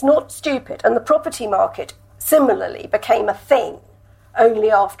question, it's not stupid. And the property market, similarly, became a thing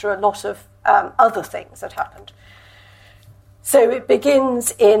only after a lot of other things had happened. So it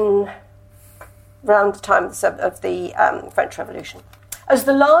begins around the time of the French Revolution. As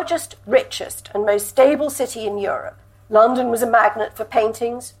the largest, richest and most stable city in Europe, London was a magnet for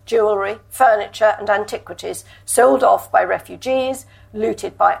paintings, jewellery, furniture and antiquities sold off by refugees,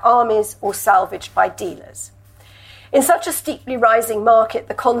 looted by armies or salvaged by dealers. In such a steeply rising market,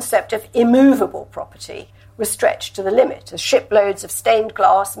 the concept of immovable property was stretched to the limit as shiploads of stained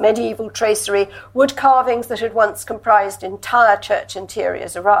glass, medieval tracery, wood carvings that had once comprised entire church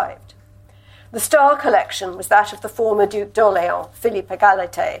interiors arrived. The star collection was that of the former Duke d'Orléans, Philippe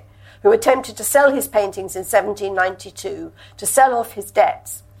Égalité, who attempted to sell his paintings in 1792 to sell off his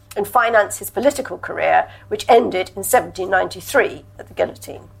debts and finance his political career, which ended in 1793 at the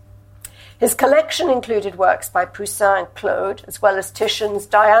guillotine. His collection included works by Poussin and Claude, as well as Titian's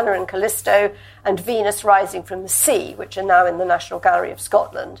Diana and Callisto and Venus Rising from the Sea, which are now in the National Gallery of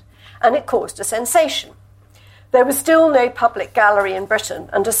Scotland, and it caused a sensation. There was still no public gallery in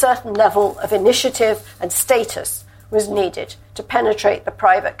Britain, and a certain level of initiative and status was needed to penetrate the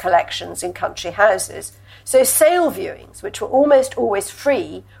private collections in country houses. So sale viewings, which were almost always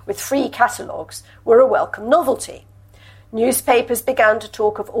free, with free catalogues, were a welcome novelty. Newspapers began to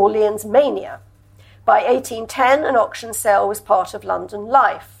talk of Orleans mania. By 1810, an auction sale was part of London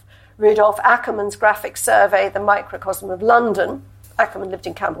life. Rudolph Ackermann's graphic survey, The Microcosm of London, Ackerman lived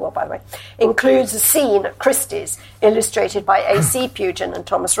in Camberwell, by the way, includes a scene at Christie's, illustrated by A.C. Pugin and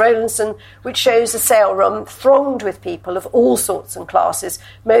Thomas Rowlandson, which shows a sale room thronged with people of all sorts and classes,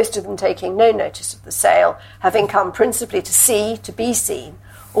 most of them taking no notice of the sale, having come principally to see, to be seen,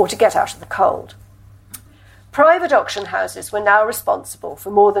 or to get out of the cold. Private auction houses were now responsible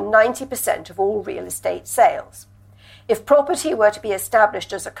for more than 90% of all real estate sales. If property were to be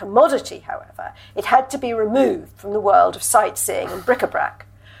established as a commodity, however, it had to be removed from the world of sightseeing and bric-a-brac,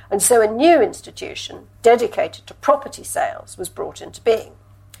 and so a new institution dedicated to property sales was brought into being.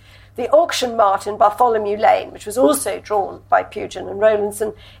 The auction mart in Bartholomew Lane, which was also drawn by Pugin and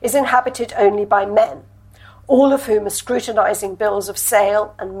Rowlandson, is inhabited only by men, all of whom are scrutinising bills of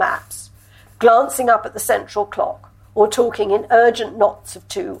sale and maps, glancing up at the central clock, or talking in urgent knots of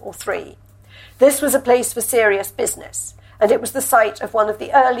 2 or 3. This was a place for serious business, and it was the site of one of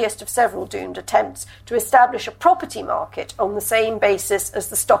the earliest of several doomed attempts to establish a property market on the same basis as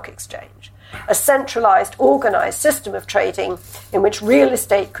the stock exchange, a centralised, organised system of trading in which real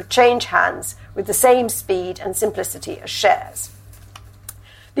estate could change hands with the same speed and simplicity as shares.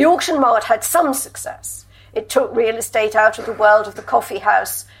 The auction mart had some success. It took real estate out of the world of the coffee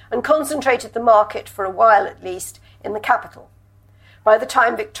house and concentrated the market, for a while at least, in the capital. By the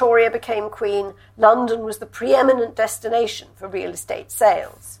time Victoria became Queen, London was the preeminent destination for real estate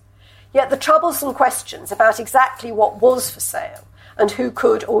sales. Yet the troublesome questions about exactly what was for sale and who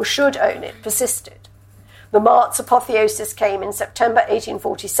could or should own it persisted. The mart's apotheosis came in September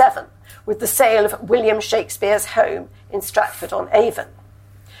 1847 with the sale of William Shakespeare's home in Stratford-on-Avon.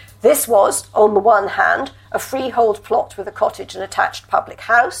 This was, on the one hand, a freehold plot with a cottage and attached public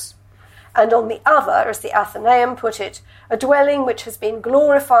house, and on the other, as the Athenaeum put it, a dwelling which has been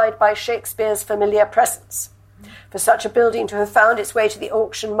glorified by Shakespeare's familiar presence. For such a building to have found its way to the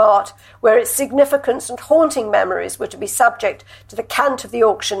auction mart, where its significance and haunting memories were to be subject to the cant of the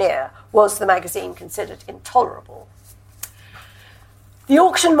auctioneer, was, the magazine considered, intolerable. The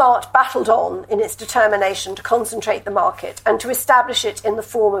auction mart battled on in its determination to concentrate the market and to establish it in the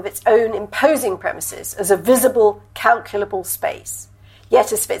form of its own imposing premises as a visible, calculable space.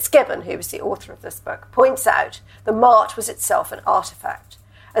 Yet, as Fitzgibbon, who was the author of this book, points out, the mart was itself an artefact.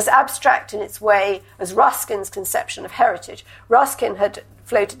 As abstract in its way as Ruskin's conception of heritage, Ruskin had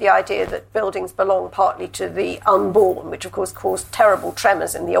floated the idea that buildings belong partly to the unborn, which of course caused terrible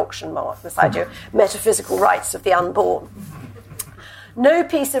tremors in the auction mart, this idea of metaphysical rights of the unborn. No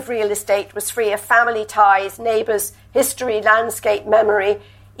piece of real estate was free of family ties, neighbours, history, landscape, memory.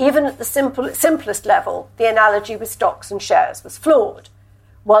 Even at the simplest level, the analogy with stocks and shares was flawed.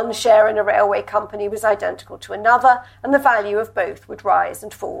 One share in a railway company was identical to another, and the value of both would rise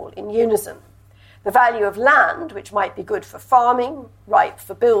and fall in unison. The value of land, which might be good for farming, ripe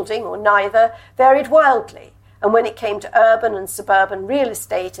for building, or neither, varied wildly, and when it came to urban and suburban real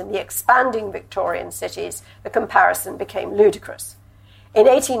estate in the expanding Victorian cities, the comparison became ludicrous. In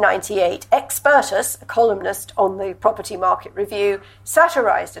 1898, Expertus, a columnist on the Property Market Review,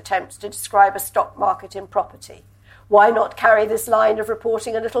 satirised attempts to describe a stock market in property. Why not carry this line of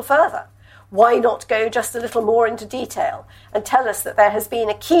reporting a little further? Why not go just a little more into detail and tell us that there has been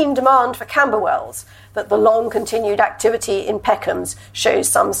a keen demand for Camberwells, that the long-continued activity in Peckhams shows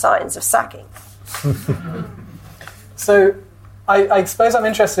some signs of sacking? So I suppose I'm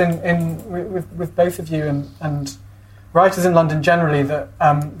interested with both of you and writers in London generally, that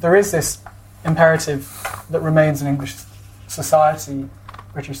there is this imperative that remains in English society,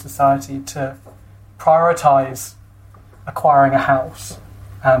 British society, to prioritise acquiring a house,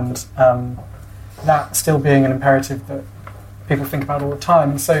 and that still being an imperative that people think about all the time.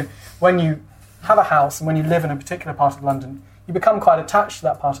 And so when you have a house and when you live in a particular part of London, you become quite attached to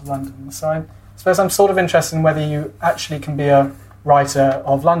that part of London. So I suppose I'm sort of interested in whether you actually can be a writer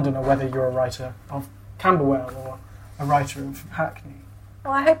of London or whether you're a writer of Camberwell or a writer of Hackney.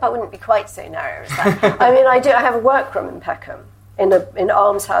 Well, I hope I wouldn't be quite so narrow as that. I mean, I have a workroom in Peckham, in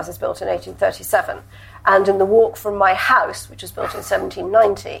almshouses built in 1837, and in the walk from my house, which was built in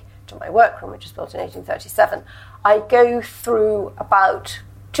 1790, to my workroom, which was built in 1837, I go through about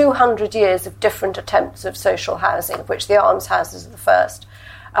 200 years of different attempts of social housing, of which the almshouses are the first,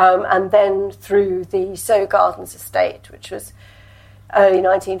 and then through the Sow Gardens estate, which was early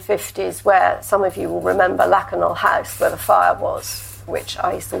 1950s, where some of you will remember Lakanal House, where the fire was, which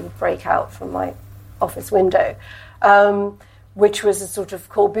I saw break out from my office window, which was a sort of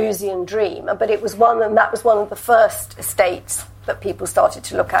Corbusian dream. But it was that was one of the first estates that people started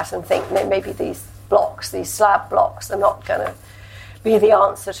to look at and think, maybe these blocks, these slab blocks, are not going to be the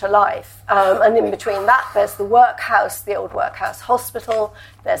answer to life. And in between that, there's the workhouse, the old workhouse hospital,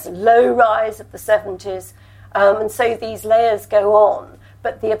 there's a low-rise of the 70s, And so these layers go on,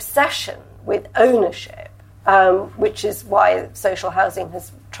 but the obsession with ownership, which is why social housing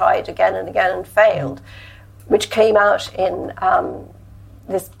has tried again and again and failed, which came out in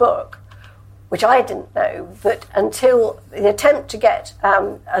this book, which I didn't know, that until the attempt to get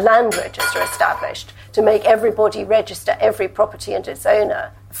a land register established to make everybody register every property and its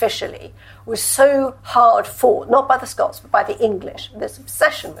owner officially was so hard fought, not by the Scots but by the English, this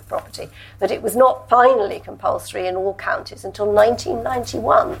obsession with property, that it was not finally compulsory in all counties until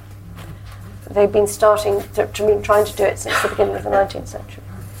 1991. They've been trying to do it since the beginning of the 19th century.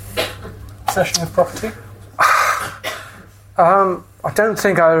 Obsession with property? I don't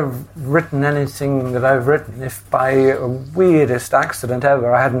think I've written anything that I've written if by a weirdest accident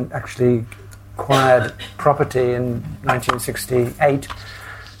ever I hadn't actually acquired property in 1968,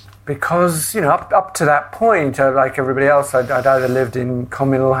 because, you know, up to that point, like everybody else, I'd either lived in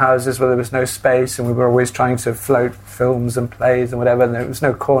communal houses where there was no space and we were always trying to float films and plays and whatever, and there was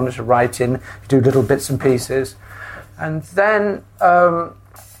no corner to write in, do little bits and pieces. And then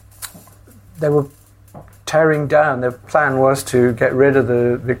they were tearing down. The plan was to get rid of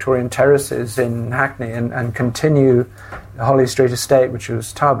the Victorian terraces in Hackney and continue the Holly Street estate, which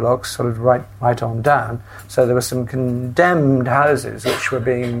was tower blocks, sort of right on down. So there were some condemned houses which were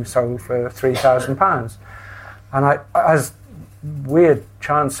being sold for £3,000. And I, as weird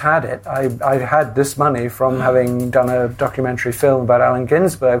chance had it, I had this money from having done a documentary film about Allen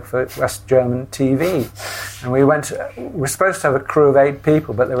Ginsberg for West German TV. And we were supposed to have a crew of 8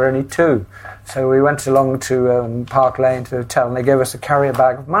 people, but there were only 2. So we went along to Park Lane to the hotel, and they gave us a carrier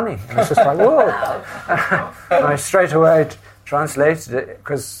bag of money. And I was just like, whoa! And I straight away translated it,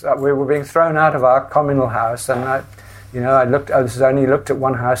 because we were being thrown out of our communal house. And I only looked at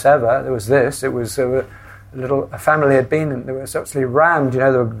one house ever. There was this. It was a family had been, and there was absolutely rammed. You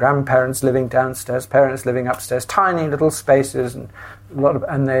know, there were grandparents living downstairs, parents living upstairs, tiny little spaces, and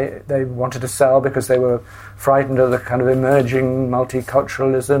they wanted to sell because they were frightened of the kind of emerging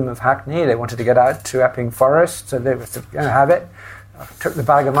multiculturalism of Hackney. They wanted to get out to Epping Forest, so they were going to have it. I took the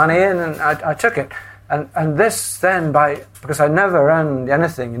bag of money in, and I took it. And this then, because I never earned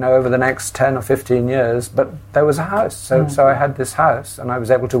anything, you know, over the next 10 or 15 years, but there was a house. So I had this house, and I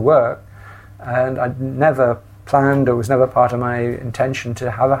was able to work. And I'd never planned, or was never part of my intention to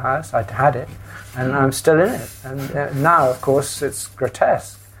have a house. I'd had it, and I'm still in it. And now, of course, it's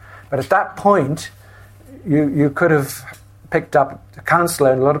grotesque. But at that point, you could have picked up, the council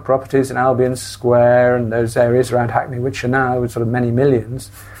owned a lot of properties in Albion Square and those areas around Hackney, which are now sort of many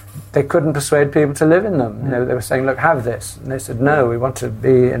millions. They couldn't persuade people to live in them. You know, they were saying, look, have this. And they said, no, we want to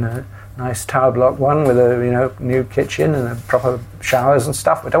be in a nice tower block one with a new kitchen and a proper showers and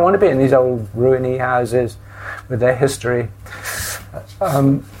stuff. We don't want to be in these old ruiny houses with their history.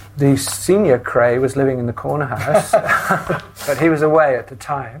 The senior Cray was living in the corner house, but he was away at the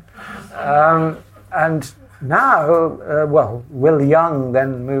time. And now, Will Young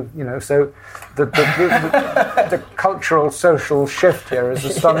then moved, you know, so the cultural, social shift here is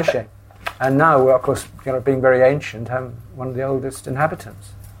astonishing. Yeah. And now we're, of course, being very ancient, one of the oldest inhabitants.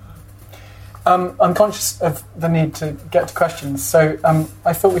 I'm conscious of the need to get to questions, so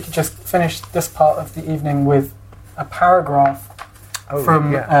I thought we could just finish this part of the evening with a paragraph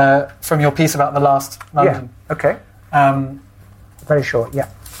from your piece about the last London. Yeah, okay. Very short, yeah.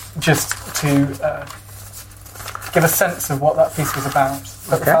 Just to give a sense of what that piece was about,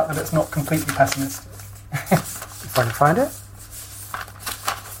 but the fact that it's not completely pessimistic. If I can find it.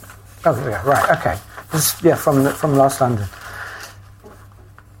 Oh, yeah, right, okay. This, from Last London.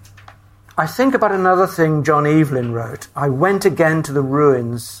 I think about another thing John Evelyn wrote. I went again to the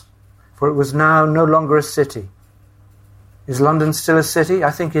ruins, for it was now no longer a city. Is London still a city?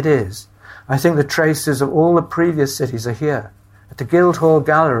 I think it is. I think the traces of all the previous cities are here. At the Guildhall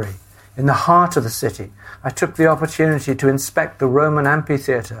Gallery, in the heart of the city, I took the opportunity to inspect the Roman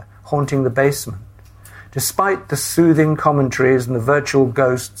amphitheatre haunting the basement. Despite the soothing commentaries and the virtual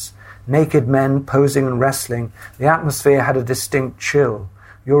ghosts, naked men posing and wrestling, the atmosphere had a distinct chill.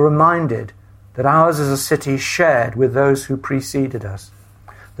 You're reminded that ours is a city shared with those who preceded us.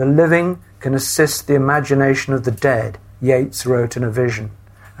 The living can assist the imagination of the dead, Yeats wrote in A Vision.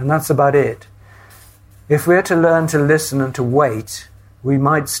 And that's about it. If we're to learn to listen and to wait, we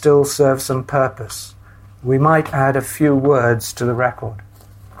might still serve some purpose. We might add a few words to the record.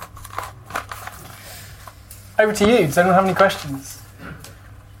 Over to you. Does anyone have any questions?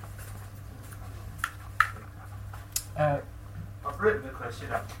 I've written the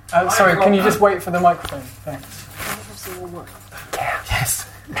question up. Sorry, can you just wait for the microphone? Thanks. Can I have some more wine? Yeah, yes.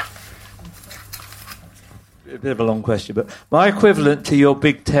 A bit of a long question, but my equivalent to your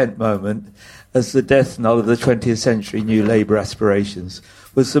big tent moment as the death knell of the 20th century new Labour aspirations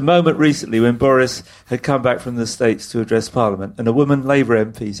was the moment recently when Boris had come back from the States to address Parliament, and a woman Labour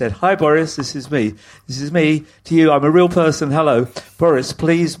MP said, "Hi Boris, this is me. This is me to you. I'm a real person. Hello. Boris,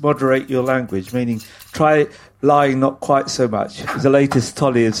 please moderate your language," meaning try lying not quite so much. The latest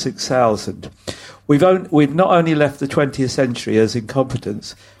tally is 6,000. We've not only left the 20th century as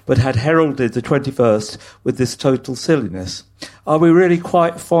incompetence, but had heralded the 21st with this total silliness. Are we really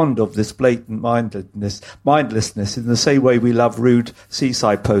quite fond of this blatant mindlessness in the same way we love rude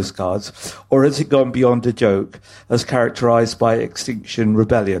seaside postcards, or has it gone beyond a joke, as characterised by Extinction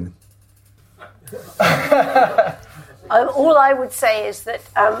Rebellion? All I would say is that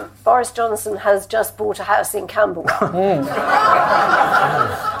Boris Johnson has just bought a house in Camberwell.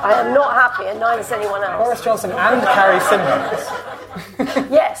 I am not happy, and neither is anyone else. Boris Johnson and Carrie Simons.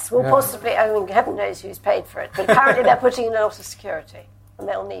 Yes, well, possibly. I mean, heaven knows who's paid for it. But apparently they're putting in a lot of security, and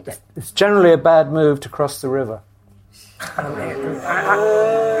they'll need it. It's generally a bad move to cross the river.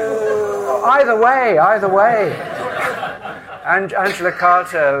 Either way. And Angela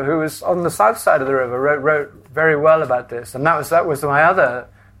Carter, who was on the south side of the river, wrote very well about this. And that was my other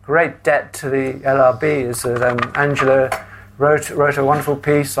great debt to the LRB, is that Angela wrote a wonderful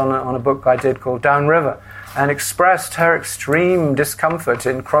piece on a book I did called Downriver, and expressed her extreme discomfort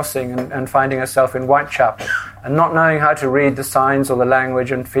in crossing and finding herself in Whitechapel and not knowing how to read the signs or the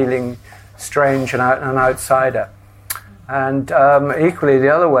language and feeling strange and an outsider. And equally the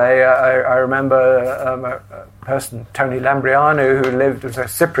other way, I remember a person, Tony Lambrianou, who lived as a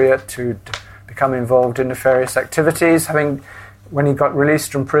Cypriot, who'd become involved in nefarious activities, when he got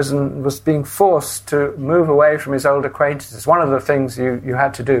released from prison, was being forced to move away from his old acquaintances. One of the things you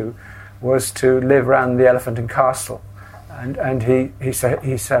had to do was to live around the Elephant and Castle. And he said,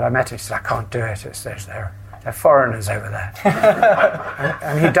 I met him, he said, "I can't do it. They're foreigners over there."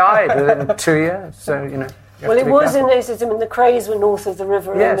 and he died within 2 years, so, you know. Well, it was in those days, I mean, the Crays were north of the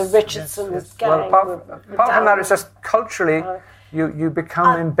river, and the Richardson's gang. Well, apart from that, it's just culturally, you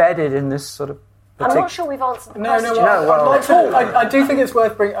become embedded in this sort of. I'm not sure we've answered the question. Not at all. I do think it's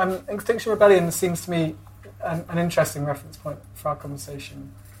worth bringing. Extinction Rebellion seems to me an interesting reference point for our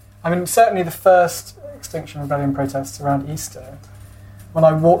conversation. I mean, certainly the first Extinction Rebellion protests around Easter, when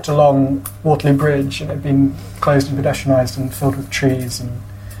I walked along Waterloo Bridge and it had been closed and pedestrianised and filled with trees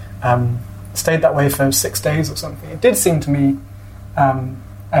and stayed that way for 6 days or something, it did seem to me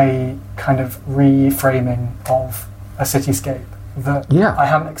a kind of reframing of a cityscape that I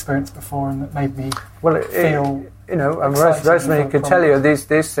hadn't experienced before and that made me feel... Rosemary could tell you these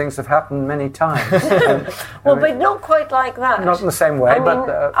things have happened many times. But not quite like that. Not in the same way,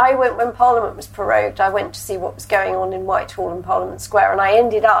 I went, when Parliament was prorogued, I went to see what was going on in Whitehall and Parliament Square, and I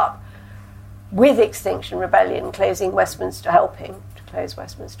ended up with Extinction Rebellion helping to close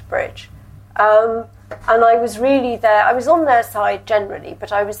Westminster Bridge. And I was really there. I was on their side generally,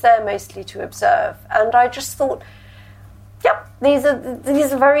 but I was there mostly to observe. And I just thought, these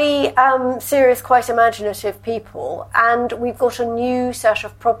are very serious, quite imaginative people, and we've got a new set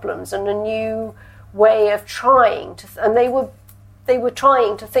of problems and a new way of trying to. And they were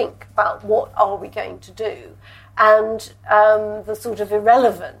trying to think about what are we going to do, and the sort of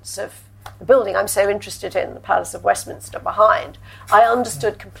irrelevance of the building I'm so interested in, the Palace of Westminster behind. I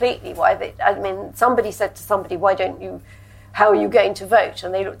understood completely why somebody said to somebody, how are you going to vote?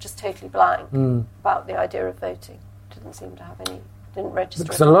 And they looked just totally blank about the idea of voting. Didn't seem to have didn't register.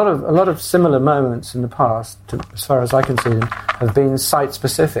 Because a lot of similar moments in the past, as far as I can see them, have been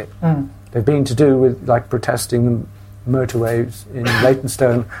site-specific. They've been to do with, like, protesting motorways in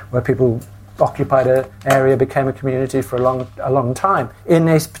Leytonstone, where people occupied an area, became a community for a long time in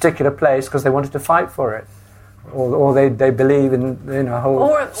a particular place because they wanted to fight for it, or they believe in a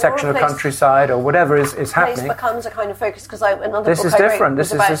whole section of countryside or whatever is happening. Place becomes a kind of focus because another this book is I different.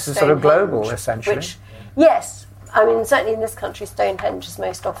 Wrote This is sort of global, essentially. Which, yes, I mean certainly in this country, Stonehenge has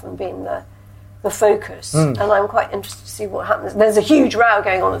most often been the focus, and I'm quite interested to see what happens. There's a huge row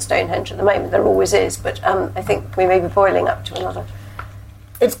going on at Stonehenge at the moment. There always is, but I think we may be boiling up to another.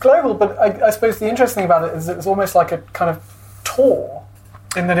 It's global, but I suppose the interesting about it is it's almost like a kind of tour,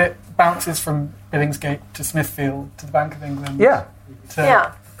 in that it bounces from Billingsgate to Smithfield to the Bank of England.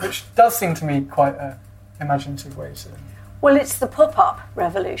 Which does seem to me quite an imaginative way to... Well, it's the pop-up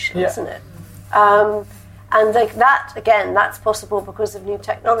revolution, isn't it? And that's possible because of new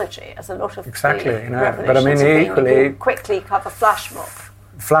technology, as a lot of but I mean, equally quickly cover flash mob.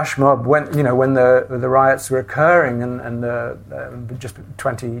 when the riots were occurring and just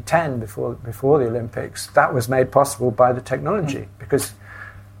 2010 before the Olympics, that was made possible by the technology because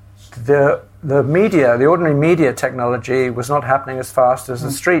the media, the ordinary media technology was not happening as fast as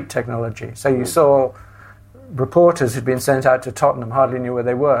the street technology. So you saw reporters who'd been sent out to Tottenham hardly knew where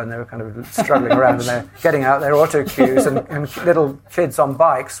they were, and they were kind of struggling around, and they're getting out their auto cues, and little kids on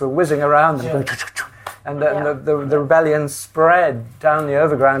bikes were whizzing around them, and the rebellion spread down the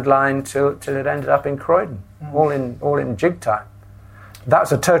overground line till it ended up in Croydon, all in jig time.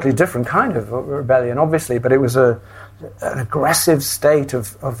 That's a totally different kind of rebellion, obviously, but it was an aggressive state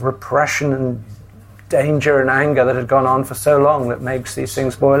of repression and danger and anger that had gone on for so long that makes these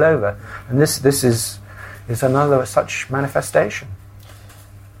things boil over. And this is another such manifestation.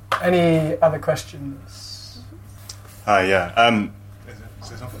 Any other questions? Thank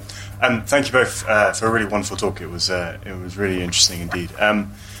you both for a really wonderful talk. It was really interesting indeed.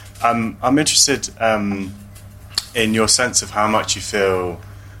 I'm interested in your sense of how much you feel.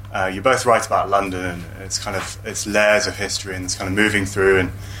 You both write about London, and it's layers of history, and it's kind of moving through.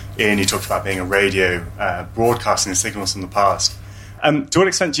 And Iain, you talked about being a radio, broadcasting the signals from the past. To what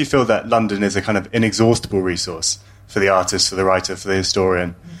extent do you feel that London is a kind of inexhaustible resource for the artist, for the writer, for the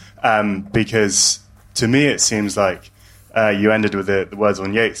historian? Because to me it seems like you ended with the words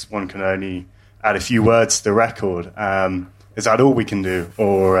on Yeats, one can only add a few words to the record. Is that all we can do,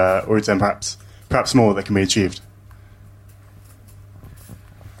 or is there perhaps more that can be achieved?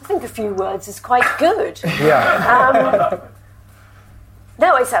 I think a few words is quite good. Yeah.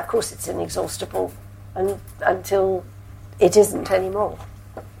 No, of course it's inexhaustible until it isn't anymore.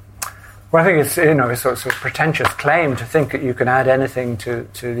 Well, I think it's a sort of pretentious claim to think that you can add anything to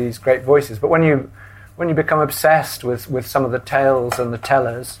these great voices. But when you become obsessed with some of the tales and the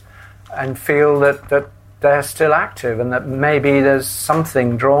tellers, and feel that they're still active, and that maybe there's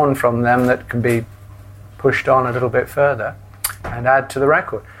something drawn from them that can be pushed on a little bit further and add to the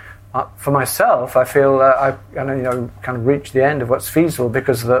record. For myself, I feel I kind of reached the end of what's feasible,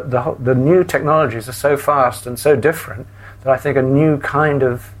 because the new technologies are so fast and so different that I think a new kind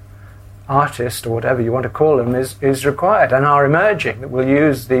of artist, or whatever you want to call them, is required, and are emerging, that will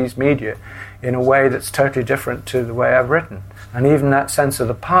use these media in a way that's totally different to the way I've written. And even that sense of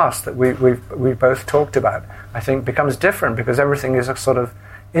the past that we both talked about, I think becomes different, because everything is sort of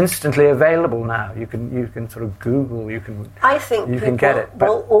instantly available now. You can sort of Google, I think you can get it. But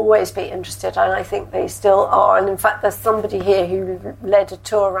will always be interested, and I think they still are. And in fact, there's somebody here who led a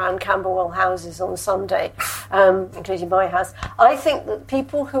tour around Camberwell houses on Sunday, including my house. I think that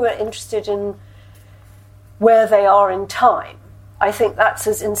people who are interested in where they are in time, I think that's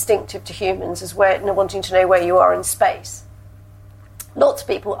as instinctive to humans as wanting to know where you are in space. Lots of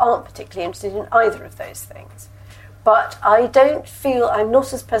people aren't particularly interested in either of those things. But I'm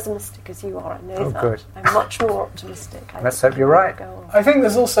not as pessimistic as you are, I know that. Good. I'm much more optimistic. Let's hope you're right. I think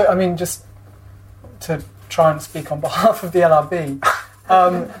there's also, just to try and speak on behalf of the LRB,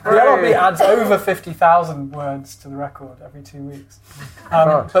 the LRB adds over 50,000 words to the record every 2 weeks.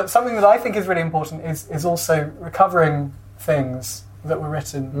 But something that I think is really important is also recovering things that were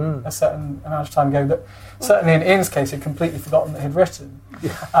written a certain amount of time ago, that certainly in Iain's case he'd completely forgotten that he'd written.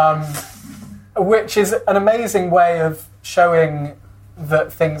 Yeah. Which is an amazing way of showing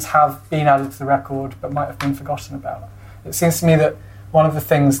that things have been added to the record but might have been forgotten about. It seems to me that one of the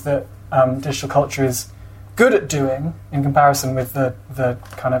things that digital culture is good at doing, in comparison with the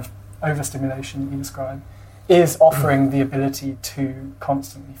kind of overstimulation that you describe, is offering the ability to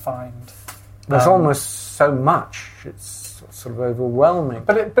constantly find. There's almost so much. It's sort of overwhelming.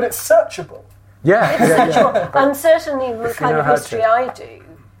 But it's searchable. Yeah. And certainly the kind of history I do,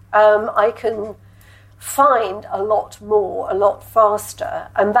 I can find a lot more, a lot faster,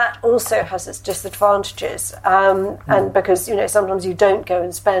 and that also has its disadvantages. And because sometimes you don't go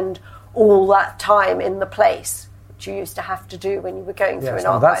and spend all that time in the place, which you used to have to do when you were going through an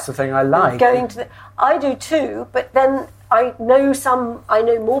archive. That's the thing I like. I do too, but then I know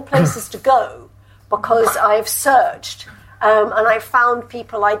more places to go because I've searched. And I found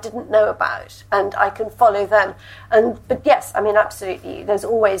people I didn't know about, and I can follow them. But yes, absolutely. There's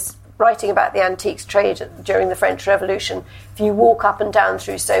always writing about the antiques trade during the French Revolution. If you walk up and down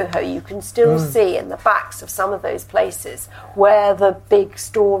through Soho, you can still see in the backs of some of those places where the big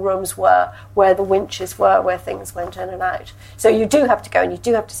storerooms were, where the winches were, where things went in and out. So you do have to go and you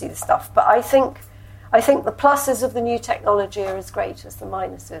do have to see the stuff. But I think the pluses of the new technology are as great as the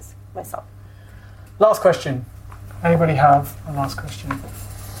minuses myself. Last question. Anybody have a last question?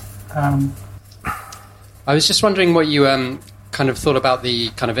 I was just wondering what you kind of thought about the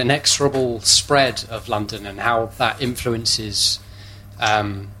kind of inexorable spread of London and how that influences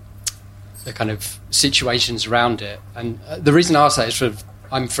the kind of situations around it. And the reason I ask that is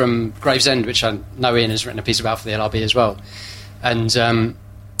I'm from Gravesend, which I know Iain has written a piece about for the LRB as well. And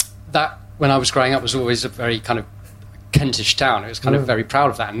that when I was growing up was always a very kind of Kentish town. It was kind of very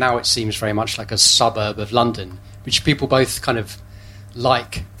proud of that, and now it seems very much like a suburb of London, which people both kind of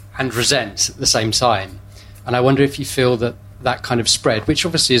like and resent at the same time. And I wonder if you feel that that kind of spread, which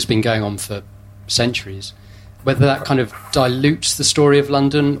obviously has been going on for centuries, whether that kind of dilutes the story of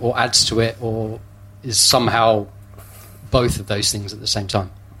London or adds to it, or is somehow both of those things at the same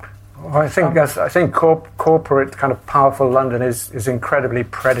time. Well, I think corporate kind of powerful London is incredibly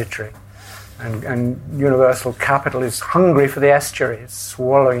predatory, and universal capital is hungry for the estuary, it's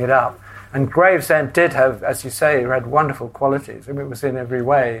swallowing it up. And Gravesend did have, as you say, it had wonderful qualities. I mean, it was in every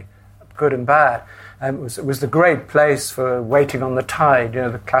way good and bad. It was the great place for waiting on the tide,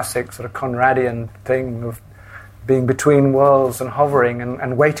 the classic sort of Conradian thing of being between worlds and hovering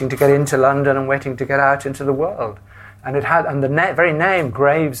and waiting to get into London and waiting to get out into the world. And it had, and the very name,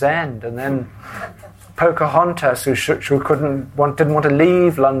 Gravesend, and then Pocahontas, who didn't want to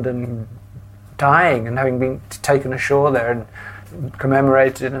leave London, dying and having been taken ashore there and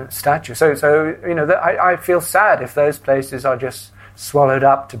commemorated in a statue. So I feel sad if those places are just swallowed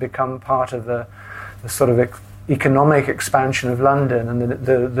up to become part of the sort of economic expansion of London, and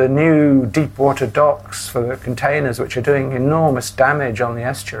the new deep water docks for the containers, which are doing enormous damage on the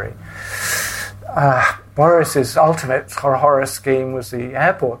estuary. Boris's ultimate horror scheme was the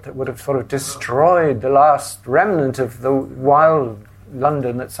airport that would have sort of destroyed the last remnant of the wild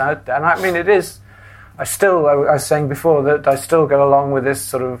London that's out there. And I mean, it is. I was saying before that I still go along with this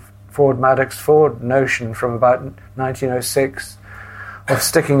sort of Ford Madox Ford notion from about 1906 of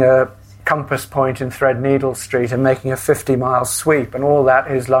sticking a compass point in Threadneedle Street and making a 50-mile sweep, and all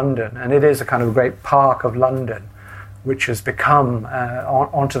that is London. And it is a kind of great park of London, which has become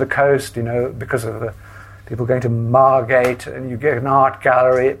onto the coast, because of the people going to Margate, and you get an art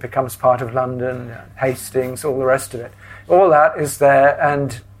gallery, it becomes part of London, Hastings, all the rest of it. All that is there,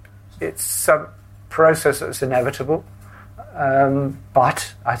 and it's a process that's inevitable.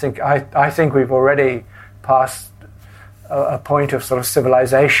 But I think we've already passed a point of sort of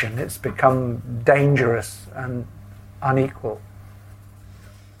civilization. It's become dangerous and unequal.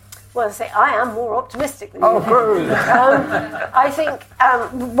 Well, I am more optimistic than you. Oh, good. I think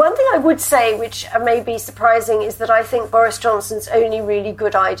one thing I would say, which may be surprising, is that I think Boris Johnson's only really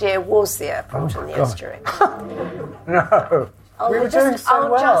good idea was the airport on the estuary. No. We were doing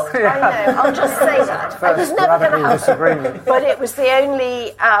so well. I know. I'll just say that. It was never going to happen. But it was the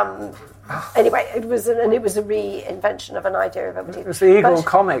only. Anyway, it was a reinvention of an idea of everything. It was the Eagle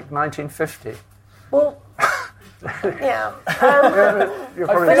comic, 1950. Well. Yeah. You're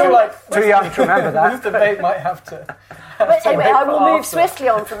probably too young to remember that. This debate might have to. But anyway, I will move swiftly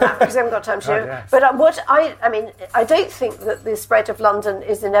on from that because I haven't got time to. Yes. But I don't think that the spread of London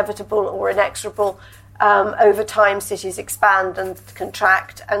is inevitable or inexorable. Over time, cities expand and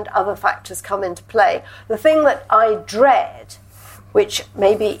contract, and other factors come into play. The thing that I dread, which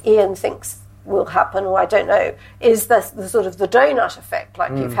maybe Iain thinks will happen, or I don't know, is the sort of the donut effect,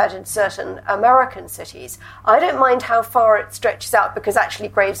 like you've had in certain American cities. I don't mind how far it stretches out, because actually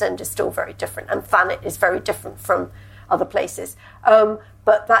Gravesend is still very different, and Thanet is very different from other places.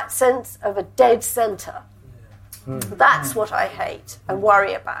 But that sense of a dead centre, that's what I hate and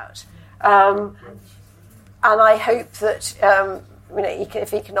worry about. And I hope that,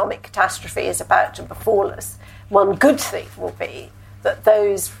 if economic catastrophe is about to befall us, one good thing will be that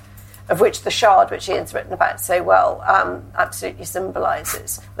those of which the Shard, which Iain's written about so well, absolutely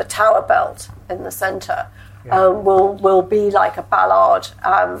symbolises, the Tower Belt in the centre, will be like a Ballard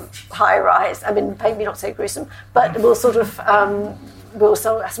high-rise. I mean, maybe not so gruesome, but we'll sort of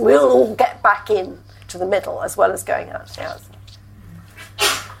we'll all get back in to the middle as well as going out to the outside.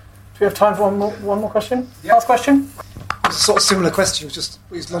 Do we have time for one more question? Yep. Last question? It's a sort of similar question. Just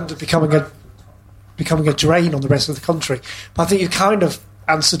is London becoming a drain on the rest of the country? But I think you kind of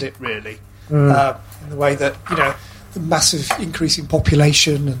answered it really in the way that the massive increase in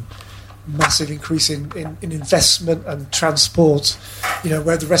population and massive increase in investment and transport.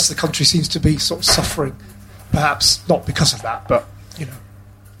 Where the rest of the country seems to be sort of suffering, perhaps not because of that, but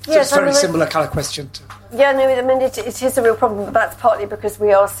So yes, it's a very similar kind of question to... Yeah, no, I mean, it is a real problem, but that's partly because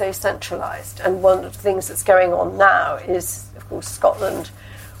we are so centralised. And one of the things that's going on now is, of course, Scotland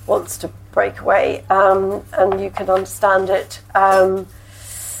wants to break away, and you can understand it. And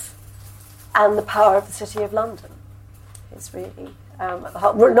the power of the City of London is really at the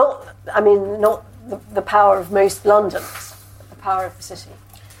heart. Well, not the power of most Londoners, but the power of the city,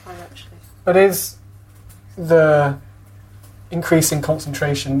 financially. But is the increasing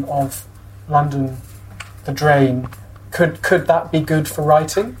concentration of London the drain, could that be good for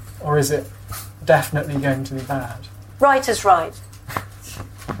writing, or is it definitely going to be bad? Writers write.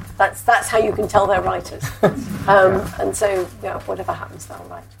 That's how you can tell they're writers. And so, whatever happens, they'll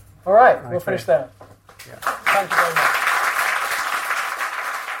write. All right, we'll finish there. Yeah. Thank you very much.